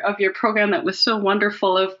another of your program that was so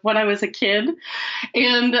wonderful, of when I was a kid,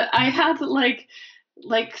 and I had like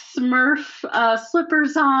Smurf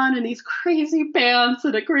slippers on and these crazy pants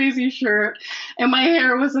and a crazy shirt, and my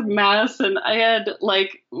hair was a mess, and I had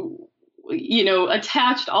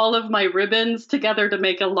attached all of my ribbons together to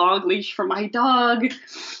make a long leash for my dog.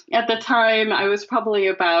 At the time, I was probably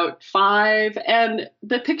about 5, and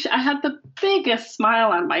the picture, I had the biggest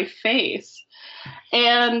smile on my face.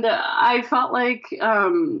 And I felt like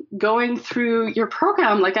going through your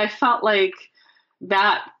program, like, I felt like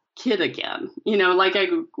that kid again, like I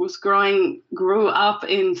grew up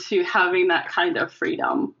into having that kind of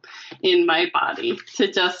freedom in my body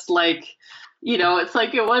to just like, it's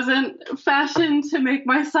like, it wasn't fashion to make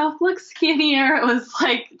myself look skinnier. It was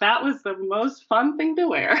like, that was the most fun thing to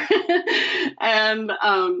wear. And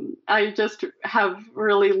I just have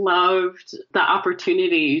really loved the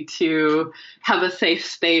opportunity to have a safe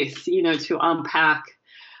space, to unpack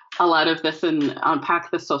a lot of this and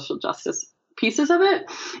unpack the social justice pieces of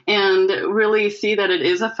it, and really see that it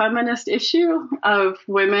is a feminist issue of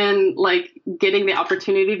women like getting the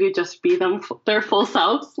opportunity to just be their full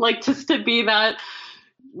selves, like just to be that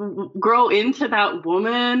grow into that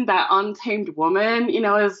woman, that untamed woman,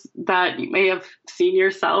 is that you may have seen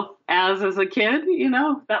yourself as a kid,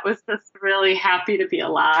 that was just really happy to be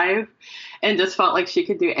alive and just felt like she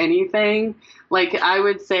could do anything. Like, I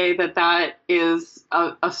would say that is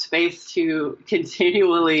a space to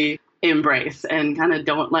continually embrace and kind of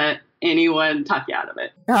don't let anyone talk you out of it.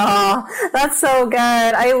 Oh, that's so good.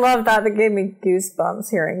 I love that. That gave me goosebumps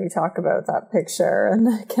hearing you talk about that picture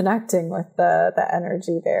and connecting with the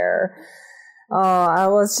energy there. Oh,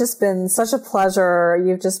 well, it's just been such a pleasure.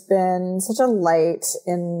 You've just been such a light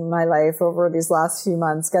in my life over these last few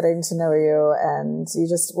months getting to know you. And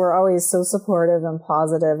we're always so supportive and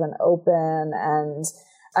positive and open. And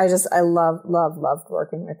I loved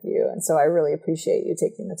working with you. And so I really appreciate you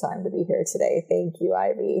taking the time to be here today. Thank you,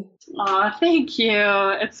 Ivy. Oh, thank you.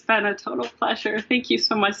 It's been a total pleasure. Thank you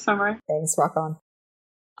so much, Summer. Thanks. Rock on.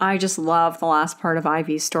 I just love the last part of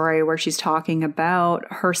Ivy's story where she's talking about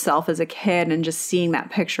herself as a kid and just seeing that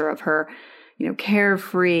picture of her,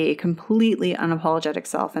 carefree, completely unapologetic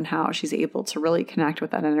self and how she's able to really connect with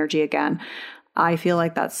that energy again. I feel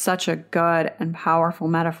like that's such a good and powerful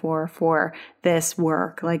metaphor for this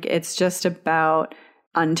work. Like, it's just about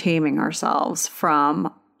untaming ourselves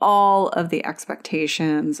from all of the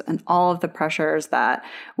expectations and all of the pressures that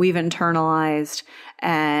we've internalized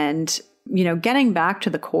and, getting back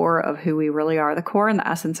to the core of who we really are, the core and the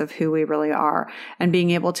essence of who we really are, and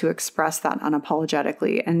being able to express that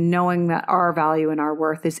unapologetically and knowing that our value and our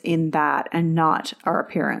worth is in that and not our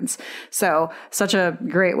appearance. So, such a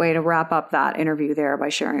great way to wrap up that interview there by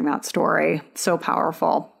sharing that story. So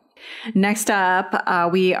powerful. Next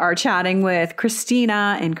up, we are chatting with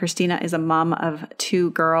Christina, and Christina is a mom of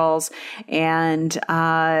 2 girls, and,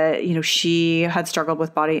 she had struggled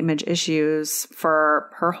with body image issues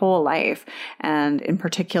for her whole life, and in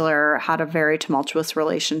particular had a very tumultuous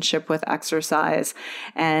relationship with exercise,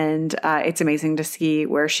 and it's amazing to see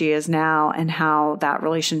where she is now and how that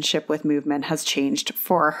relationship with movement has changed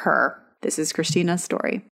for her. This is Christina's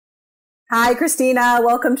story. Hi, Christina.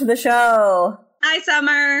 Welcome to the show. Hi,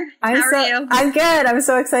 Summer. How are you? I'm good. I'm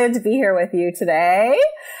so excited to be here with you today.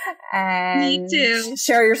 And me too.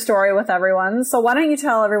 Share your story with everyone. So why don't you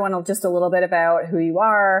tell everyone just a little bit about who you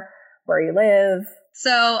are, where you live?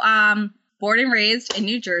 So, born and raised in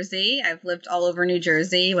New Jersey. I've lived all over New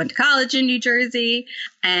Jersey, went to college in New Jersey,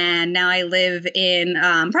 and now I live in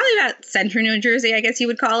probably about central New Jersey, I guess you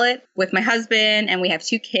would call it, with my husband, and we have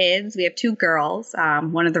 2 kids. We have 2 girls.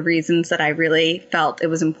 One of the reasons that I really felt it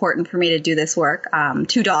was important for me to do this work,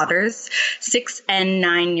 2 daughters, 6 and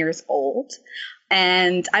 9 years old,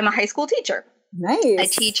 and I'm a high school teacher. Nice. I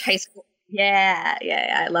teach high school. Yeah,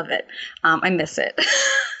 I love it. I miss it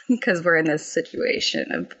because we're in this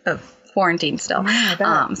situation of quarantine still.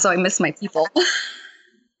 So I miss my people.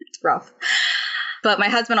 It's rough. But my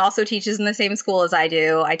husband also teaches in the same school as I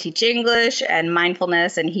do. I teach English and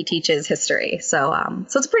mindfulness, and he teaches history. So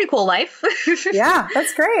it's a pretty cool life. Yeah,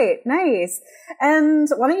 that's great. Nice. And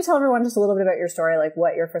why don't you tell everyone just a little bit about your story, like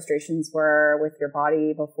what your frustrations were with your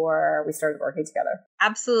body before we started working together?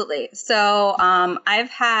 Absolutely. So I've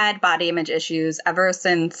had body image issues ever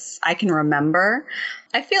since I can remember.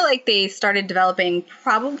 I feel like they started developing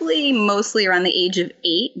probably mostly around the age of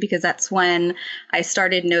 8, because that's when I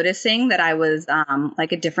started noticing that I was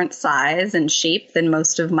like a different size and shape than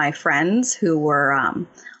most of my friends who were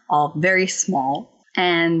all very small,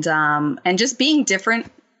 and just being different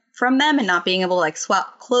from them and not being able to like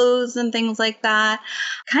swap clothes and things like that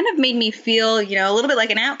kind of made me feel, a little bit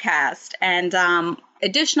like an outcast. And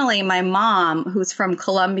additionally, my mom, who's from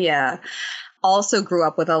Colombia, also grew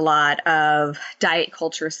up with a lot of diet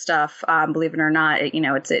culture stuff. Believe it or not,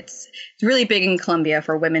 it's really big in Colombia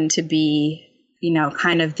for women to be,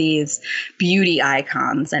 kind of these beauty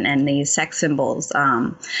icons and these sex symbols.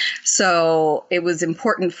 So it was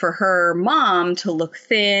important for her mom to look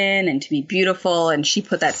thin and to be beautiful. And she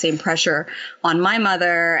put that same pressure on my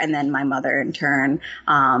mother. And then my mother in turn,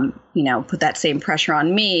 put that same pressure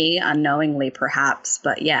on me, unknowingly perhaps.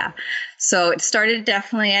 But yeah, so it started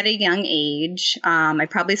definitely at a young age. I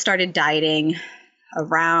probably started dieting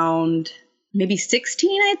around maybe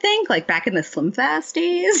 16, I think, like back in the Slim Fast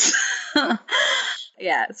days.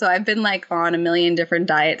 Yeah. So I've been like on a million different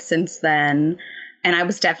diets since then. And I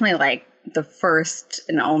was definitely like the first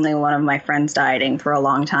and only one of my friends dieting for a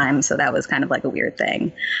long time. So that was kind of like a weird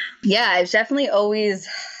thing. Yeah. I've always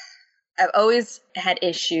had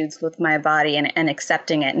issues with my body and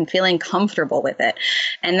accepting it and feeling comfortable with it.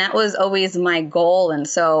 And that was always my goal. And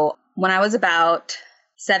so when I was about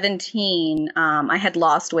 17, I had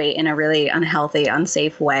lost weight in a really unhealthy,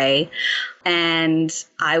 unsafe way. And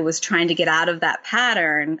I was trying to get out of that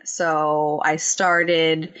pattern. So I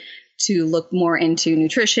started to look more into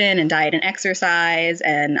nutrition and diet and exercise.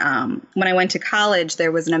 And when I went to college,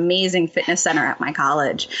 there was an amazing fitness center at my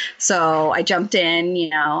college. So I jumped in,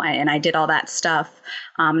 and I did all that stuff.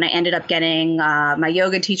 And I ended up getting my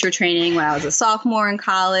yoga teacher training when I was a sophomore in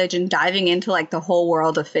college and diving into like the whole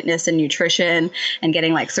world of fitness and nutrition and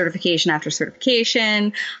getting like certification after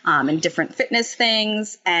certification and different fitness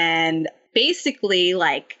things. And basically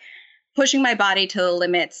like pushing my body to the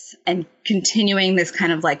limits and continuing this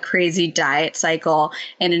kind of like crazy diet cycle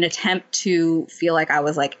in an attempt to feel like I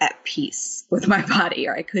was like at peace with my body,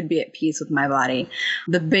 or I could be at peace with my body.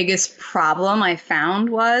 The biggest problem I found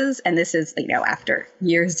was, and this is, after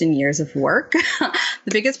years and years of work,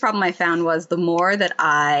 the biggest problem I found was the more that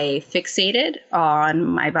I fixated on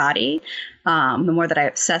my body, the more that I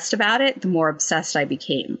obsessed about it, the more obsessed I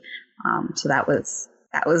became. So that was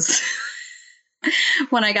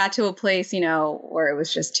when I got to a place, where it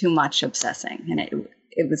was just too much obsessing and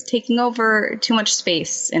it was taking over too much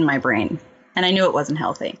space in my brain, and I knew it wasn't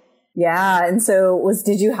healthy. Yeah. And so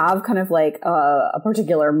did you have kind of like a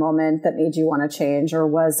particular moment that made you want to change, or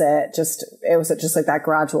was it just like that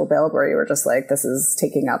gradual build where you were just like, this is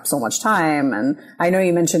taking up so much time? And I know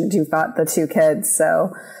you mentioned you've got the 2 kids.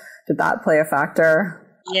 So did that play a factor?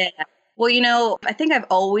 Yeah. Well, I think I've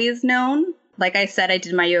always known. Like I said, I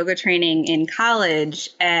did my yoga training in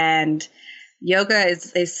college, and yoga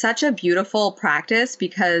is such a beautiful practice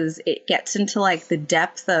because it gets into like the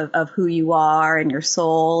depth of who you are and your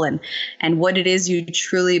soul and what it is you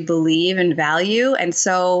truly believe and value. And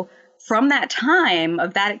so from that time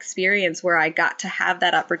of that experience where I got to have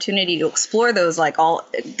that opportunity to explore those, like all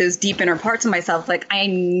those deep inner parts of myself, like I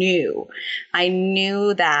knew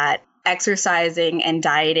that exercising and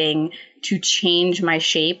dieting to change my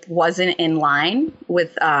shape wasn't in line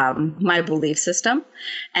with my belief system.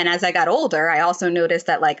 And as I got older, I also noticed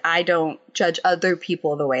that like I don't judge other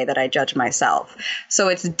people the way that I judge myself. So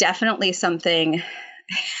it's definitely something,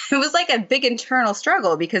 it was like a big internal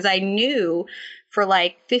struggle because I knew for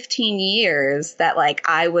like 15 years that like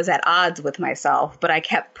I was at odds with myself, but I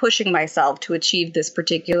kept pushing myself to achieve this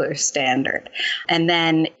particular standard. And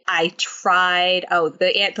then I tried,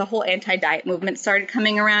 the whole anti-diet movement started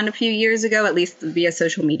coming around a few years ago, at least via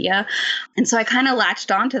social media. And so I kind of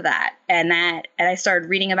latched onto that and I started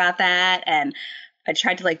reading about that, and I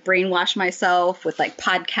tried to like brainwash myself with like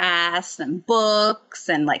podcasts and books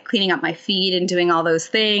and like cleaning up my feed and doing all those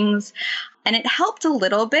things. And it helped a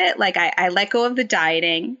little bit. Like I let go of the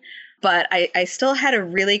dieting, but I still had a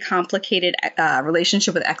really complicated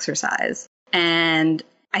relationship with exercise. And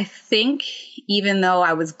I think even though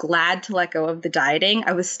I was glad to let go of the dieting,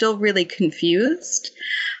 I was still really confused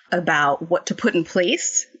about what to put in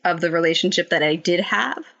place of the relationship that I did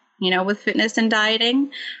have, with fitness and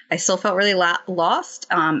dieting. I still felt really lost.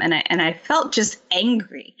 And I felt just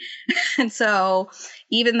angry. And so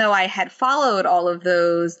even though I had followed all of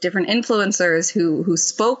those different influencers who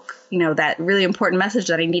spoke, that really important message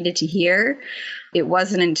that I needed to hear, it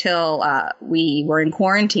wasn't until we were in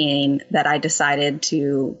quarantine that I decided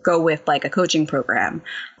to go with like a coaching program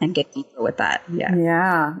and get deeper with that. Yeah.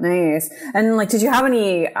 Yeah. Nice. And like, did you have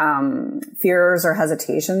any fears or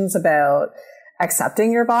hesitations about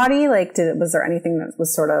accepting your body? Like, was there anything that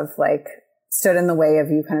was sort of like stood in the way of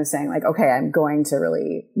you kind of saying like, okay, I'm going to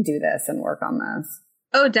really do this and work on this?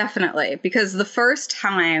 Oh, definitely. Because the first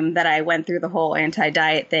time that I went through the whole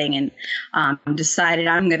anti-diet thing and decided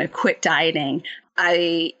I'm going to quit dieting,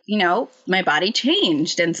 my body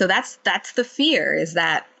changed. And so that's the fear, is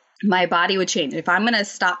that my body would change. If I'm going to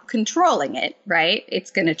stop controlling it, right, it's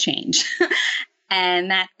going to change.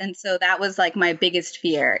 and so that was like my biggest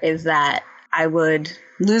fear, is that I would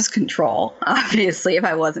lose control, obviously, if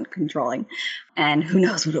I wasn't controlling. And who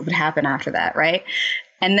knows what would happen after that, right?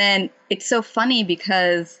 And then it's so funny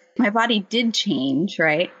because my body did change,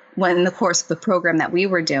 right, when in the course of the program that we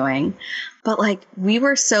were doing. But like we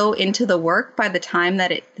were so into the work by the time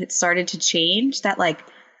that it started to change that like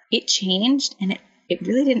it changed and it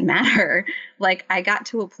really didn't matter. Like I got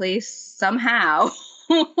to a place somehow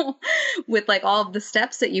with like all of the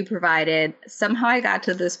steps that you provided. Somehow I got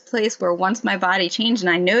to this place where once my body changed and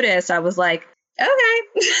I noticed, I was like,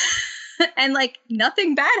 okay. And like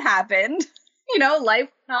nothing bad happened. Life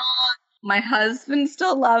went on. My husband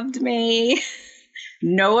still loved me.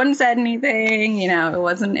 No one said anything. It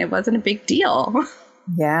wasn't a big deal.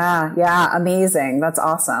 Yeah. Yeah. Amazing. That's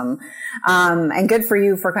awesome. And good for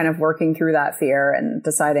you for kind of working through that fear and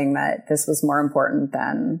deciding that this was more important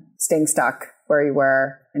than staying stuck where you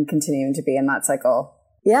were and continuing to be in that cycle.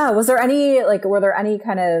 Yeah. Was there any, like, were there any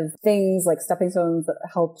kind of things like stepping stones that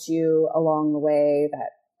helped you along the way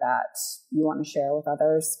that you want to share with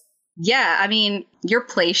others? Yeah, I mean, your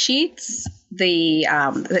play sheets,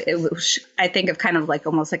 I think of kind of like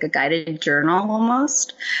almost like a guided journal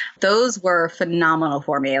almost. Those were phenomenal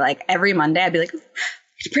for me. Like every Monday I'd be like,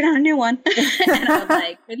 print out a new one. And I would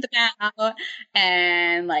like print them out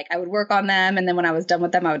and like I would work on them. And then when I was done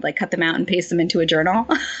with them, I would like cut them out and paste them into a journal.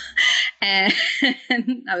 And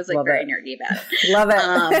I was like Love very it. nerdy about it. Love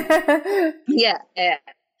it. Yeah.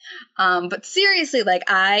 But seriously, like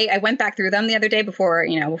I went back through them the other day before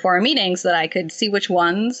our meeting so that I could see which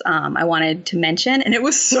ones I wanted to mention. And it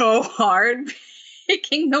was so hard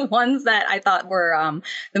picking the ones that I thought were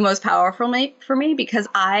the most powerful for me because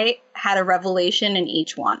I had a revelation in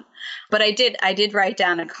each one. But I did write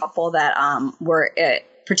down a couple that were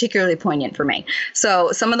particularly poignant for me.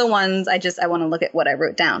 So some of the ones I want to look at what I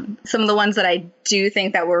wrote down. Some of the ones that I do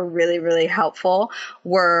think that were really, really helpful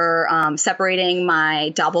were separating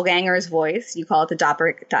my doppelganger's voice. You call it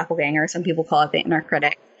the doppelganger. Some people call it the inner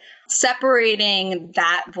critic. Separating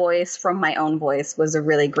that voice from my own voice was a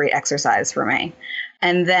really great exercise for me.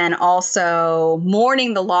 And then also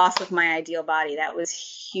mourning the loss of my ideal body. That was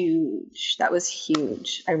huge.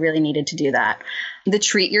 I really needed to do that. The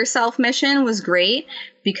Treat Yourself mission was great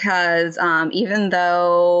because even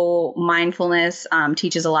though mindfulness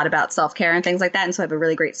teaches a lot about self-care and things like that, and so I have a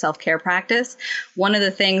really great self-care practice, one of the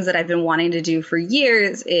things that I've been wanting to do for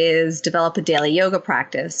years is develop a daily yoga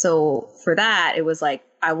practice. So for that, it was like,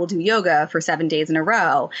 I will do yoga for 7 days in a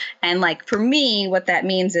row. And like, for me, what that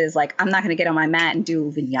means is like, I'm not going to get on my mat and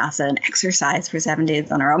do vinyasa and exercise for 7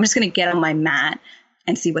 days in a row. I'm just going to get on my mat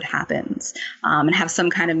and see what happens, and have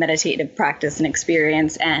some kind of meditative practice and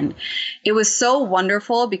experience. And it was so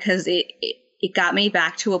wonderful because it got me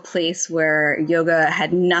back to a place where yoga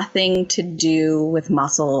had nothing to do with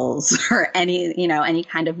muscles or any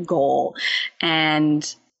kind of goal.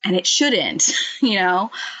 And it shouldn't,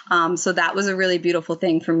 so that was a really beautiful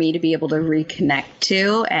thing for me to be able to reconnect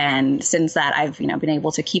to. And since that, I've, been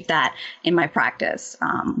able to keep that in my practice,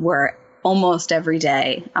 where almost every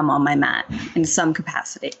day I'm on my mat in some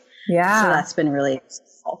capacity. Yeah. So that's been really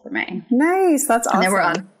helpful for me. Nice. That's awesome. And then we're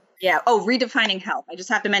on. Yeah. Oh, redefining health. I just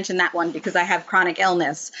have to mention that one because I have chronic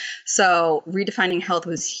illness. So redefining health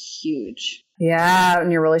was huge. Yeah,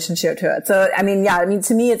 and your relationship to it. So,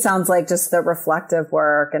 to me, it sounds like just the reflective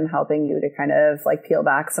work and helping you to kind of like peel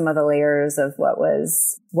back some of the layers of what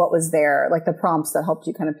was there, like the prompts that helped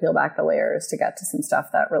you kind of peel back the layers to get to some stuff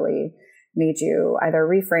that really made you either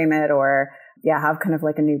reframe it or, have kind of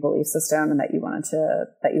like a new belief system and that you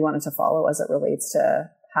wanted to follow as it relates to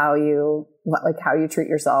how you treat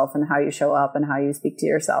yourself and how you show up and how you speak to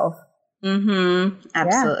yourself. Mm-hmm.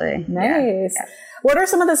 Absolutely. Yeah. Nice. Yeah. What are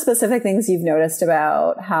some of the specific things you've noticed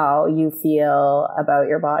about how you feel about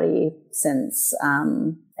your body since,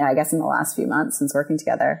 I guess in the last few months since working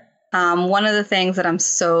together? One of the things that I'm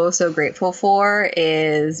so, so grateful for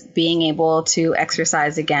is being able to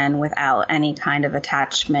exercise again without any kind of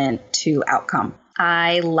attachment to outcome.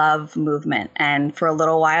 I love movement. And for a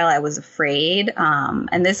little while, I was afraid.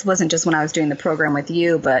 And this wasn't just when I was doing the program with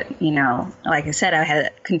you, but, like I said, I had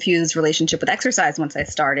a confused relationship with exercise once I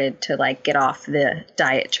started to like get off the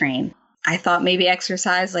diet train. I thought maybe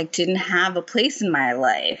exercise like didn't have a place in my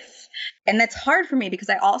life. And that's hard for me because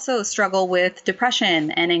I also struggle with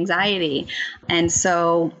depression and anxiety. And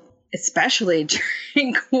so, especially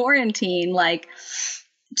during quarantine, like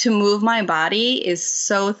to move my body is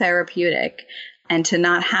so therapeutic. And to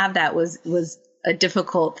not have that was a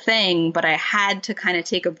difficult thing, but I had to kind of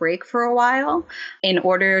take a break for a while in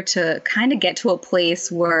order to kind of get to a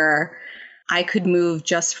place where I could move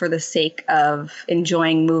just for the sake of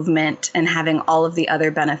enjoying movement and having all of the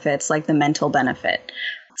other benefits, like the mental benefit.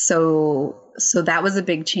 So that was a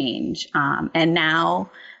big change. And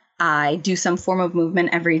now I do some form of movement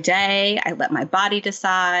every day. I let my body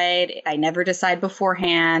decide. I never decide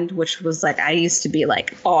beforehand, which was like, I used to be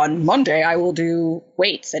like, on Monday, I will do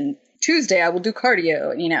weights and Tuesday, I will do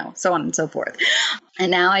cardio, so on and so forth.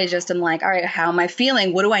 And now I just am like, all right, how am I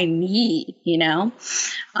feeling? What do I need?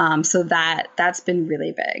 So that's been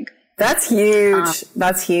really big. That's huge.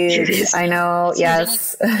 That's huge. I know.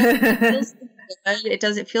 Yes.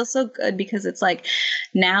 It feels so good because it's like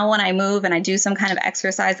now when I move and I do some kind of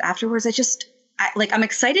exercise afterwards, I'm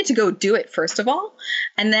excited to go do it first of all.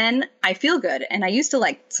 And then I feel good. And I used to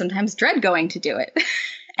like sometimes dread going to do it.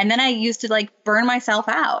 And then I used to like burn myself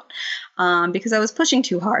out because I was pushing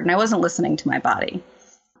too hard and I wasn't listening to my body.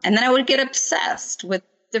 And then I would get obsessed with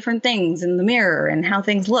different things in the mirror and how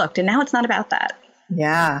things looked. And now it's not about that.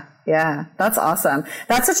 Yeah. Yeah. That's awesome.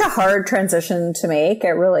 That's such a hard transition to make. It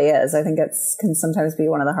really is. I think can sometimes be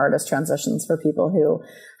one of the hardest transitions for people who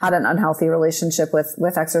had an unhealthy relationship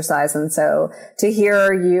with exercise. And so to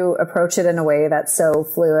hear you approach it in a way that's so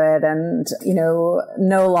fluid and,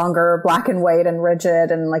 no longer black and white and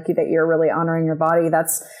rigid, and like that you're really honoring your body,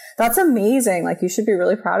 that's amazing. Like, you should be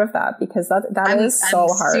really proud of that, because that is so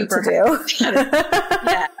hard to do.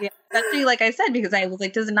 Yeah. Especially, like I said, because I was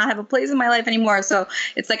like, does it not have a place in my life anymore? So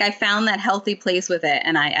it's like I found that healthy place with it,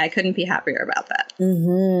 and I couldn't be happier about that.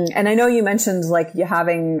 Mm-hmm. And I know you mentioned like you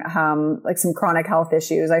having like some chronic health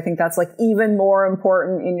issues. I think that's like even more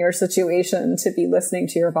important in your situation, to be listening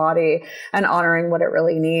to your body and honoring what it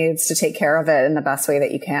really needs to take care of it in the best way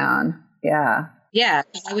that you can. Yeah. Yeah,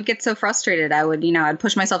 I would get so frustrated. I would, I'd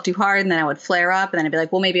push myself too hard, and then I would flare up, and then I'd be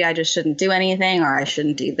like, well, maybe I just shouldn't do anything, or I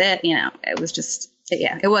shouldn't do that. It was just,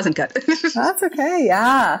 yeah, it wasn't good. That's okay.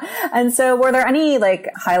 Yeah. And so were there any like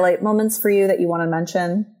highlight moments for you that you want to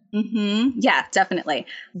mention? Mm-hmm. Yeah, definitely.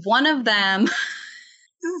 One of them,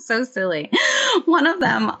 this is so silly. One of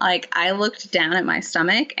them, like, I looked down at my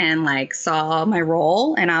stomach and like saw my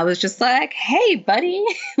roll, and I was just like, hey, buddy,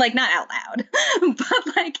 like not out loud,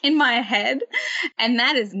 but like in my head. And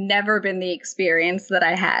that has never been the experience that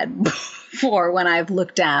I had before when I've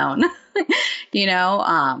looked down,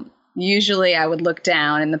 usually I would look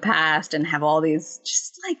down in the past and have all these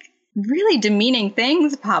just like really demeaning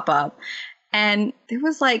things pop up. And there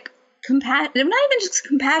was like compassion, not even just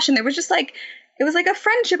compassion. There was just like, it was like a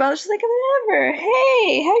friendship. I was just like, whatever.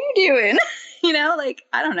 Hey, how you doing? Like,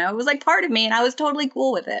 I don't know. It was like part of me, and I was totally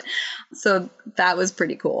cool with it. So that was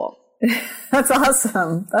pretty cool. That's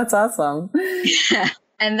awesome. That's awesome. Yeah.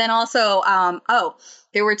 And then also,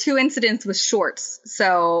 there were 2 incidents with shorts.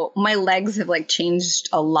 So my legs have like changed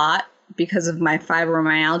a lot because of my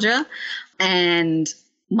fibromyalgia. And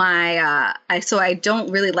so I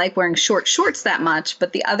don't really like wearing short shorts that much.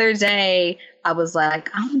 But the other day I was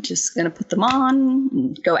like, I'm just going to put them on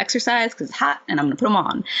and go exercise because it's hot, and I'm going to put them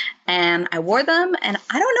on. And I wore them, and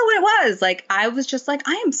I don't know what it was. Like, I was just like,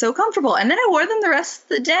 I am so comfortable. And then I wore them the rest of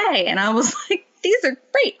the day, and I was like, these are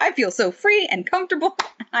great. I feel so free and comfortable.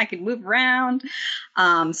 I can move around.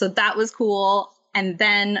 So that was cool. And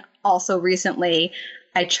then also recently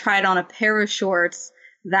I tried on a pair of shorts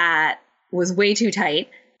that was way too tight,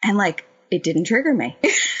 and like, it didn't trigger me.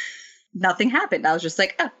 Nothing happened. I was just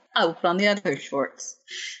like, I'll put on the other shorts,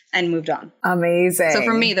 and moved on. Amazing. So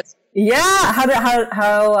for me, that's how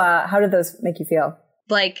did those make you feel?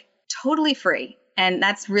 Like totally free. And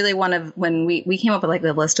that's really one of when we came up with like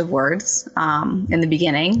the list of words in the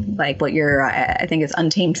beginning, like what your I think is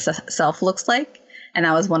untamed self looks like, and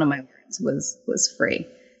that was one of my words was free,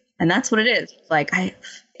 and that's what it is. Like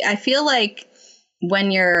I feel like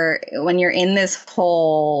when you're in this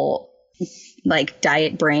whole like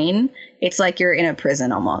diet brain, it's like you're in a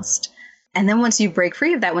prison almost. And then once you break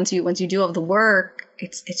free of that, once you do all the work,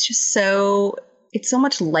 it's so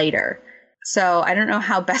much lighter. So I don't know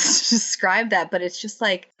how best to describe that, but it's just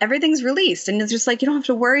like everything's released, and it's just like you don't have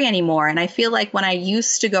to worry anymore. And I feel like when I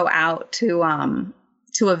used to go out to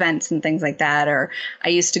events and things like that, or I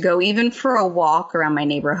used to go even for a walk around my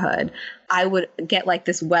neighborhood, I would get like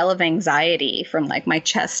this well of anxiety from like my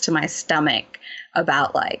chest to my stomach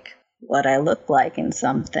about like what I look like in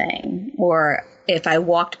something. Or if I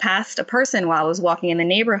walked past a person while I was walking in the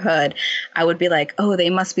neighborhood, I would be like, oh, they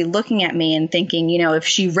must be looking at me and thinking, if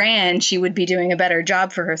she ran, she would be doing a better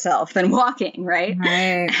job for herself than walking, right?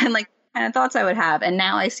 And like kind of thoughts I would have. And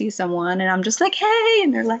now I see someone and I'm just like, hey,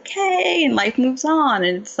 and they're like, hey, and life moves on.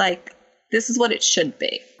 And it's like, this is what it should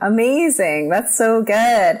be. Amazing. That's so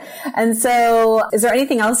good. And so is there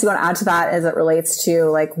anything else you want to add to that as it relates to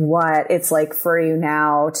like what it's like for you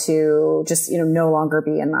now to just, no longer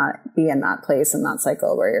be in that place, in that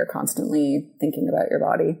cycle where you're constantly thinking about your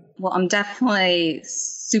body? Well, I'm definitely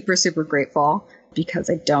super, super grateful because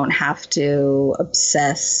I don't have to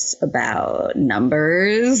obsess about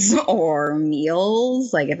numbers or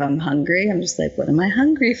meals. Like if I'm hungry, I'm just like, what am I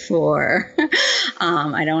hungry for?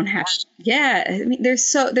 I don't have, I mean, there's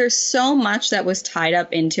so much that was tied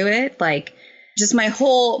up into it. Like just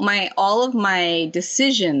all of my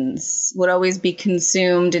decisions would always be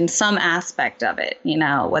consumed in some aspect of it,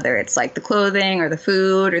 whether it's like the clothing or the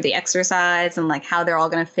food or the exercise and like how they're all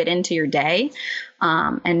going to fit into your day.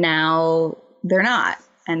 And now they're not.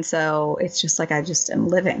 And so it's just like, I just am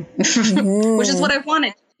living, which is what I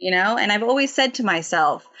wanted, and I've always said to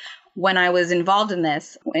myself when I was involved in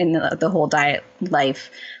this, in the whole diet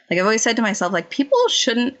life, like I've always said to myself, like people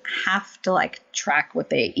shouldn't have to like track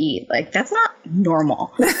what they eat. Like that's not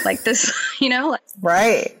normal. Like this, like,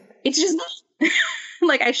 right. It's just not.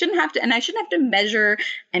 Like I shouldn't have to measure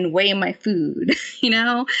and weigh my food,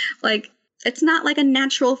 like it's not like a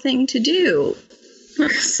natural thing to do.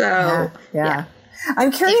 So yeah.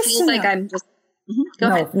 I'm curious. It feels like I'm just, go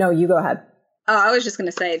ahead. No, you go ahead. Oh, I was just going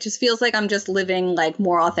to say, it just feels like I'm just living like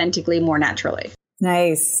more authentically, more naturally.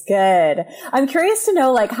 Nice. Good. I'm curious to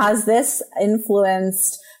know, like, has this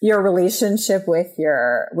influenced your relationship with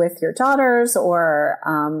your daughters, or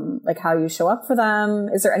like how you show up for them?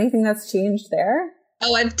 Is there anything that's changed there?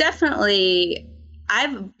 Oh,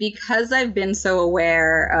 because I've been so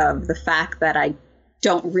aware of the fact that I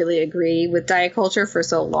don't really agree with diet culture for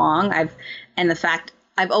so long.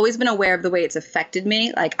 I've always been aware of the way it's affected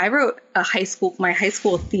me. Like I wrote my high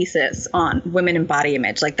school thesis on women and body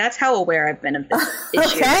image. Like that's how aware I've been of this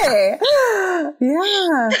issue. Okay.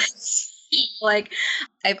 Yeah. Like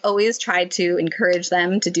I've always tried to encourage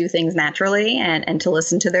them to do things naturally and to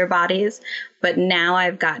listen to their bodies. But now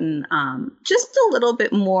I've gotten just a little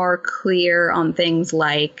bit more clear on things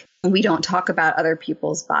like we don't talk about other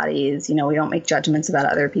people's bodies. We don't make judgments about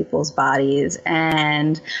other people's bodies.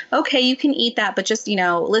 And okay, you can eat that, but just,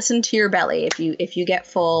 listen to your belly. If you get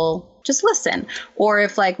full, just listen. Or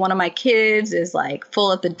if like one of my kids is like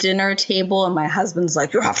full at the dinner table and my husband's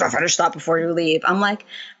like, you have to finish that before you leave. I'm like,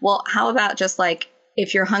 well, how about just like,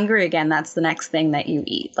 if you're hungry again, that's the next thing that you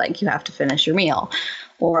eat. Like you have to finish your meal,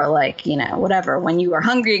 or like, whatever, when you are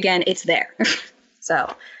hungry again, it's there.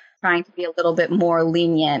 So trying to be a little bit more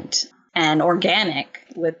lenient and organic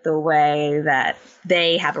with the way that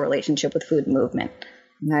they have a relationship with food and movement.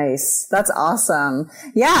 Nice. That's awesome.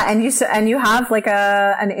 Yeah. And you have like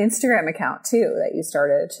an Instagram account too that you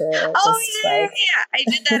started to. Yeah. I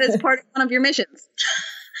did that as part of one of your missions.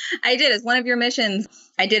 As one of your missions.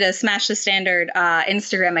 I did a Smash the Standard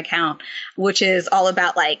Instagram account, which is all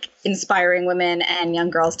about like inspiring women and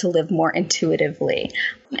young girls to live more intuitively,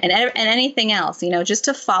 and anything else, just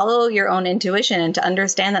to follow your own intuition and to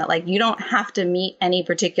understand that like you don't have to meet any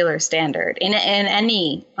particular standard in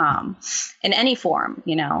any form,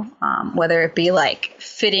 whether it be like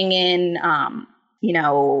fitting in,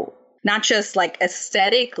 not just like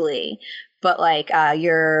aesthetically, but like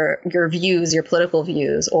your views, your political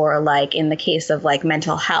views, or like in the case of like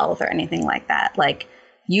mental health or anything like that. Like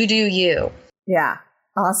you do you. Yeah.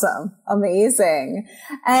 Awesome. Amazing.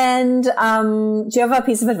 And do you have a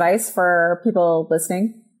piece of advice for people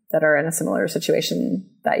listening that are in a similar situation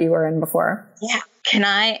that you were in before? Yeah. Can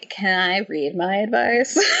I read my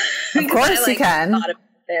advice? Of course you can. Thought about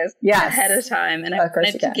this ahead of time, and I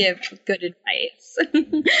wanted to give good advice.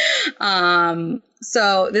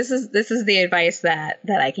 So this is the advice that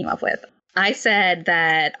I came up with. I said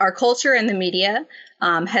that our culture and the media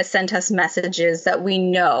has sent us messages that we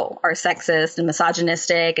know are sexist and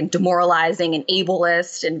misogynistic and demoralizing and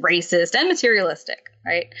ableist and racist and materialistic,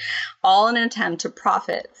 right? All in an attempt to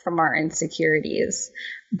profit from our insecurities.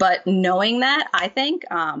 But knowing that, I think,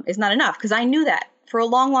 is not enough, because I knew that for a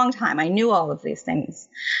long, long time. I knew all of these things.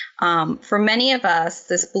 For many of us,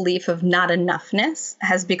 this belief of not enoughness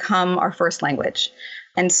has become our first language.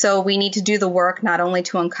 And so we need to do the work not only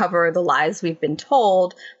to uncover the lies we've been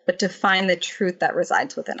told, but to find the truth that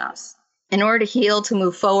resides within us. In order to heal, to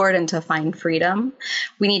move forward, and to find freedom,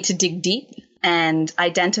 we need to dig deep and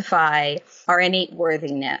identify our innate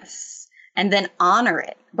worthiness, and then honor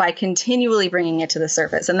it by continually bringing it to the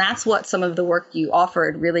surface. And that's what some of the work you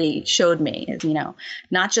offered really showed me, is,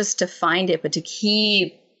 not just to find it, but to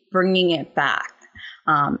keep bringing it back.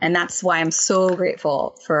 And that's why I'm so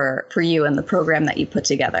grateful for you and the program that you put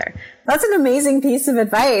together. That's an amazing piece of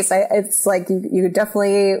advice. It's like you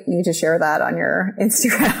definitely need to share that on your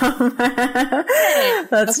Instagram.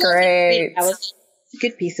 That's great. That was a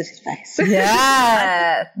good piece of advice.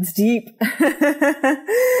 Yeah, it's deep.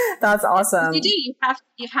 That's awesome. You do.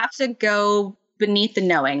 You have to go beneath the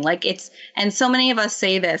knowing. And so many of us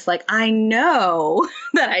say this, like, I know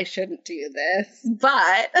that I shouldn't do this,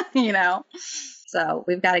 but So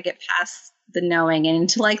we've got to get past the knowing and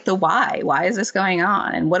into like the why. Why is this going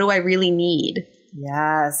on? And what do I really need?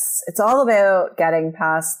 Yes. It's all about getting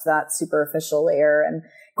past that superficial layer and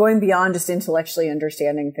going beyond just intellectually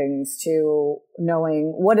understanding things to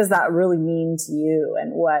knowing what does that really mean to you,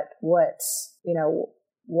 and what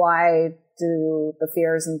why do the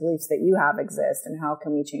fears and beliefs that you have exist, and how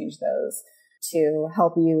can we change those to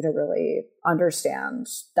help you to really understand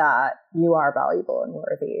that you are valuable and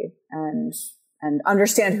worthy, and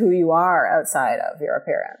understand who you are outside of your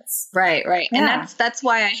appearance. Right. Yeah. And that's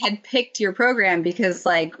why I had picked your program, because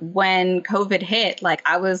like when COVID hit, like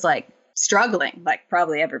I was like struggling, like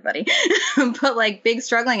probably everybody, but like big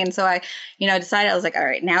struggling. And so I, decided, I was like, all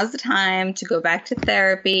right, now's the time to go back to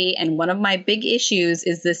therapy. And one of my big issues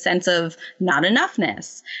is this sense of not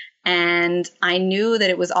enoughness. And I knew that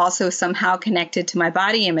it was also somehow connected to my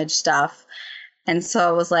body image stuff. And so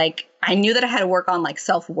I was like, I knew that I had to work on like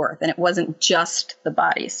self-worth, and it wasn't just the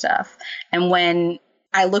body stuff. And when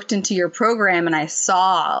I looked into your program and I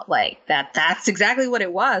saw like that's exactly what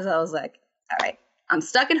it was, I was like, all right, I'm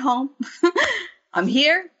stuck at home. I'm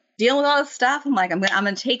here dealing with all this stuff. I'm like, I'm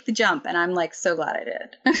going to take the jump. And I'm like, so glad I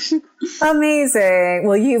did. Amazing.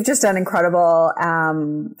 Well, you've just done incredible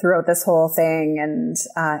throughout this whole thing. And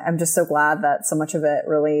I'm just so glad that so much of it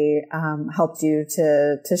really helped you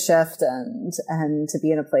to shift and to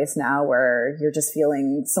be in a place now where you're just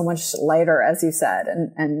feeling so much lighter, as you said,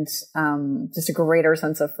 and just a greater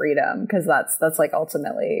sense of freedom, because that's like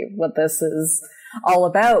ultimately what this is all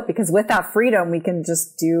about. Because with that freedom, we can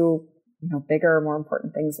just do bigger, more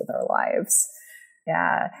important things with our lives.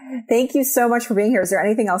 Yeah. Thank you so much for being here. Is there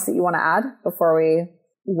anything else that you want to add before we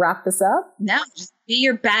wrap this up? No, just be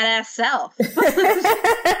your badass self.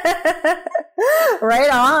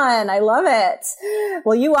 Right on. I love it.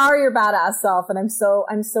 Well, you are your badass self, and I'm so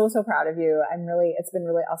proud of you. It's been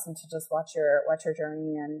really awesome to just watch your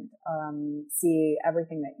journey and see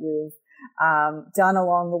everything that you've done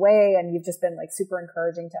along the way. And you've just been like super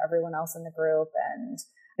encouraging to everyone else in the group, and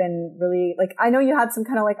been really like, I know you had some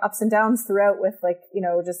kind of like ups and downs throughout with like,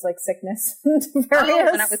 just like sickness and various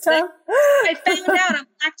when I was stuff. I found out I'm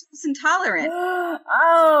lactose intolerant.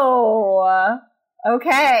 Oh,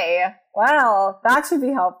 okay. Well, that should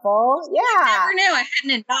be helpful. Yeah. I never knew. I had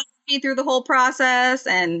an endoscopy through the whole process,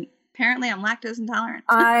 and apparently I'm lactose intolerant.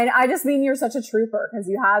 I just mean you're such a trooper, because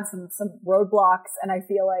you had some roadblocks, and I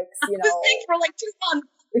feel like, I was thinking for like 2 months.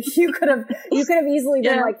 You could have easily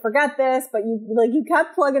been like, forget this, but you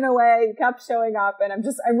kept plugging away, you kept showing up, and I'm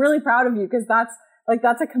really proud of you, because that's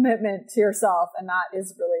a commitment to yourself, and that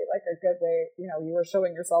is really like a good way, you were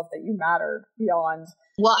showing yourself that you mattered beyond.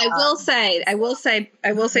 Well, I will say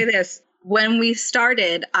this. When we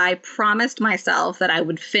started, I promised myself that I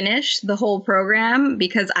would finish the whole program,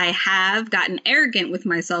 because I have gotten arrogant with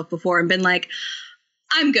myself before and been like,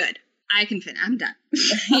 I'm good. I can finish. I'm done.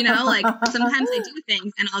 Like sometimes I do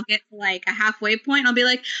things and I'll get to like a halfway point. And I'll be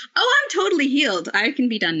like, oh, I'm totally healed. I can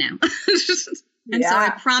be done now. And so I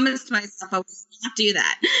promised myself I would not do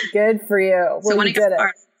that. Good for you. Well, so when I got started, I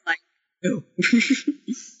was like, oh.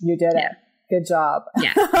 You did it. Good job.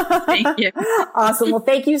 Yeah. Thank you. Awesome. Well,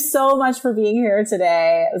 thank you so much for being here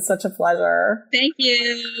today. It was such a pleasure. Thank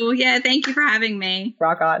you. Yeah. Thank you for having me.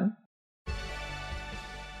 Rock on.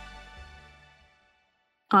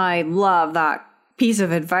 I love that piece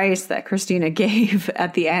of advice that Christina gave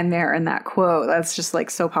at the end there in that quote. That's just like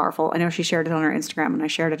so powerful. I know she shared it on her Instagram, and I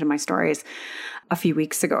shared it in my stories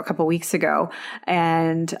a couple weeks ago.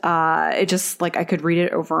 And it just like, I could read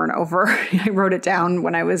it over and over. I wrote it down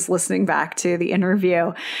when I was listening back to the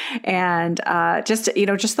interview, and just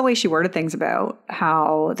the way she worded things about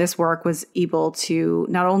how this work was able to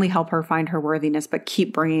not only help her find her worthiness, but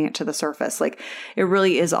keep bringing it to the surface. Like, it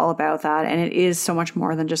really is all about that. And it is so much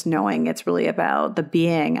more than just knowing. It's really about the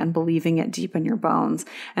being and believing it deep in your bones.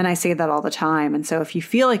 And I say that all the time. And so if you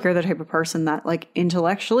feel like you're the type of person that like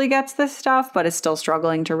intellectually gets this stuff, but is still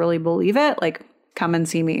struggling to really believe it, like, come and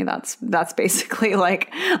see me. That's basically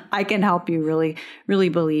like, I can help you really, really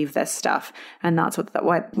believe this stuff. And that's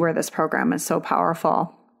where this program is so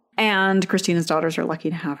powerful. And Christina's daughters are lucky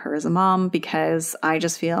to have her as a mom, because I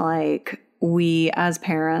just feel like we as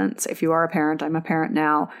parents, if you are a parent, I'm a parent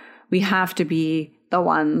now, we have to be the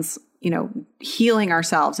ones, healing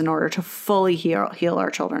ourselves in order to fully heal our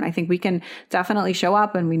children. I think we can definitely show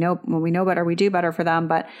up, and when we know better, we do better for them.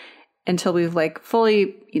 But until we've like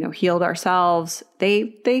fully, healed ourselves,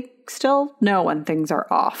 they still know when things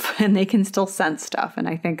are off, and they can still sense stuff. And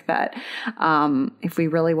I think that if we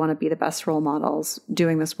really want to be the best role models,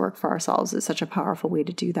 doing this work for ourselves is such a powerful way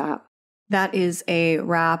to do that. That is a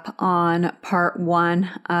wrap on part 1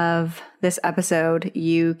 of this episode.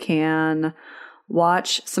 You can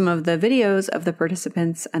watch some of the videos of the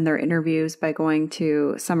participants and their interviews by going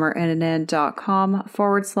to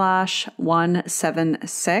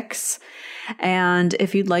summerinanen.com/176. And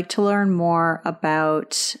if you'd like to learn more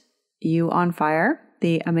about You on Fire,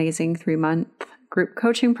 the amazing 3-month group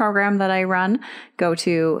coaching program that I run, go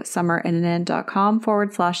to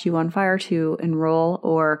summerinanen.com/You on Fire to enroll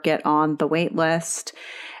or get on the wait list.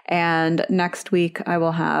 And next week, I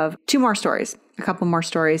will have 2 more stories. a couple more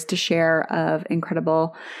stories to share of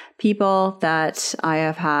incredible people that I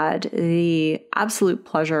have had the absolute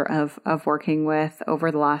pleasure of working with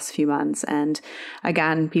over the last few months. And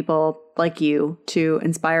again, people like you to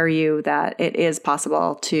inspire you that it is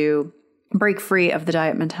possible to break free of the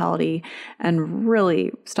diet mentality and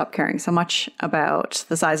really stop caring so much about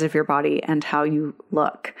the size of your body and how you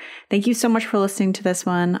look. Thank you so much for listening to this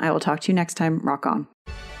one. I will talk to you next time. Rock on.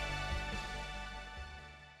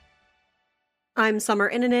 I'm Summer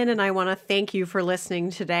Innanen, and I want to thank you for listening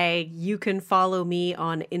today. You can follow me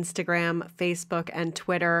on Instagram, Facebook, and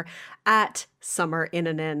Twitter at Summer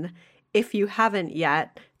Innanen. If you haven't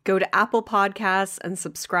yet, go to Apple Podcasts and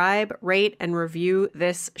subscribe, rate, and review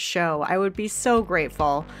this show. I would be so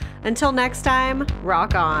grateful. Until next time,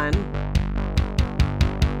 rock on.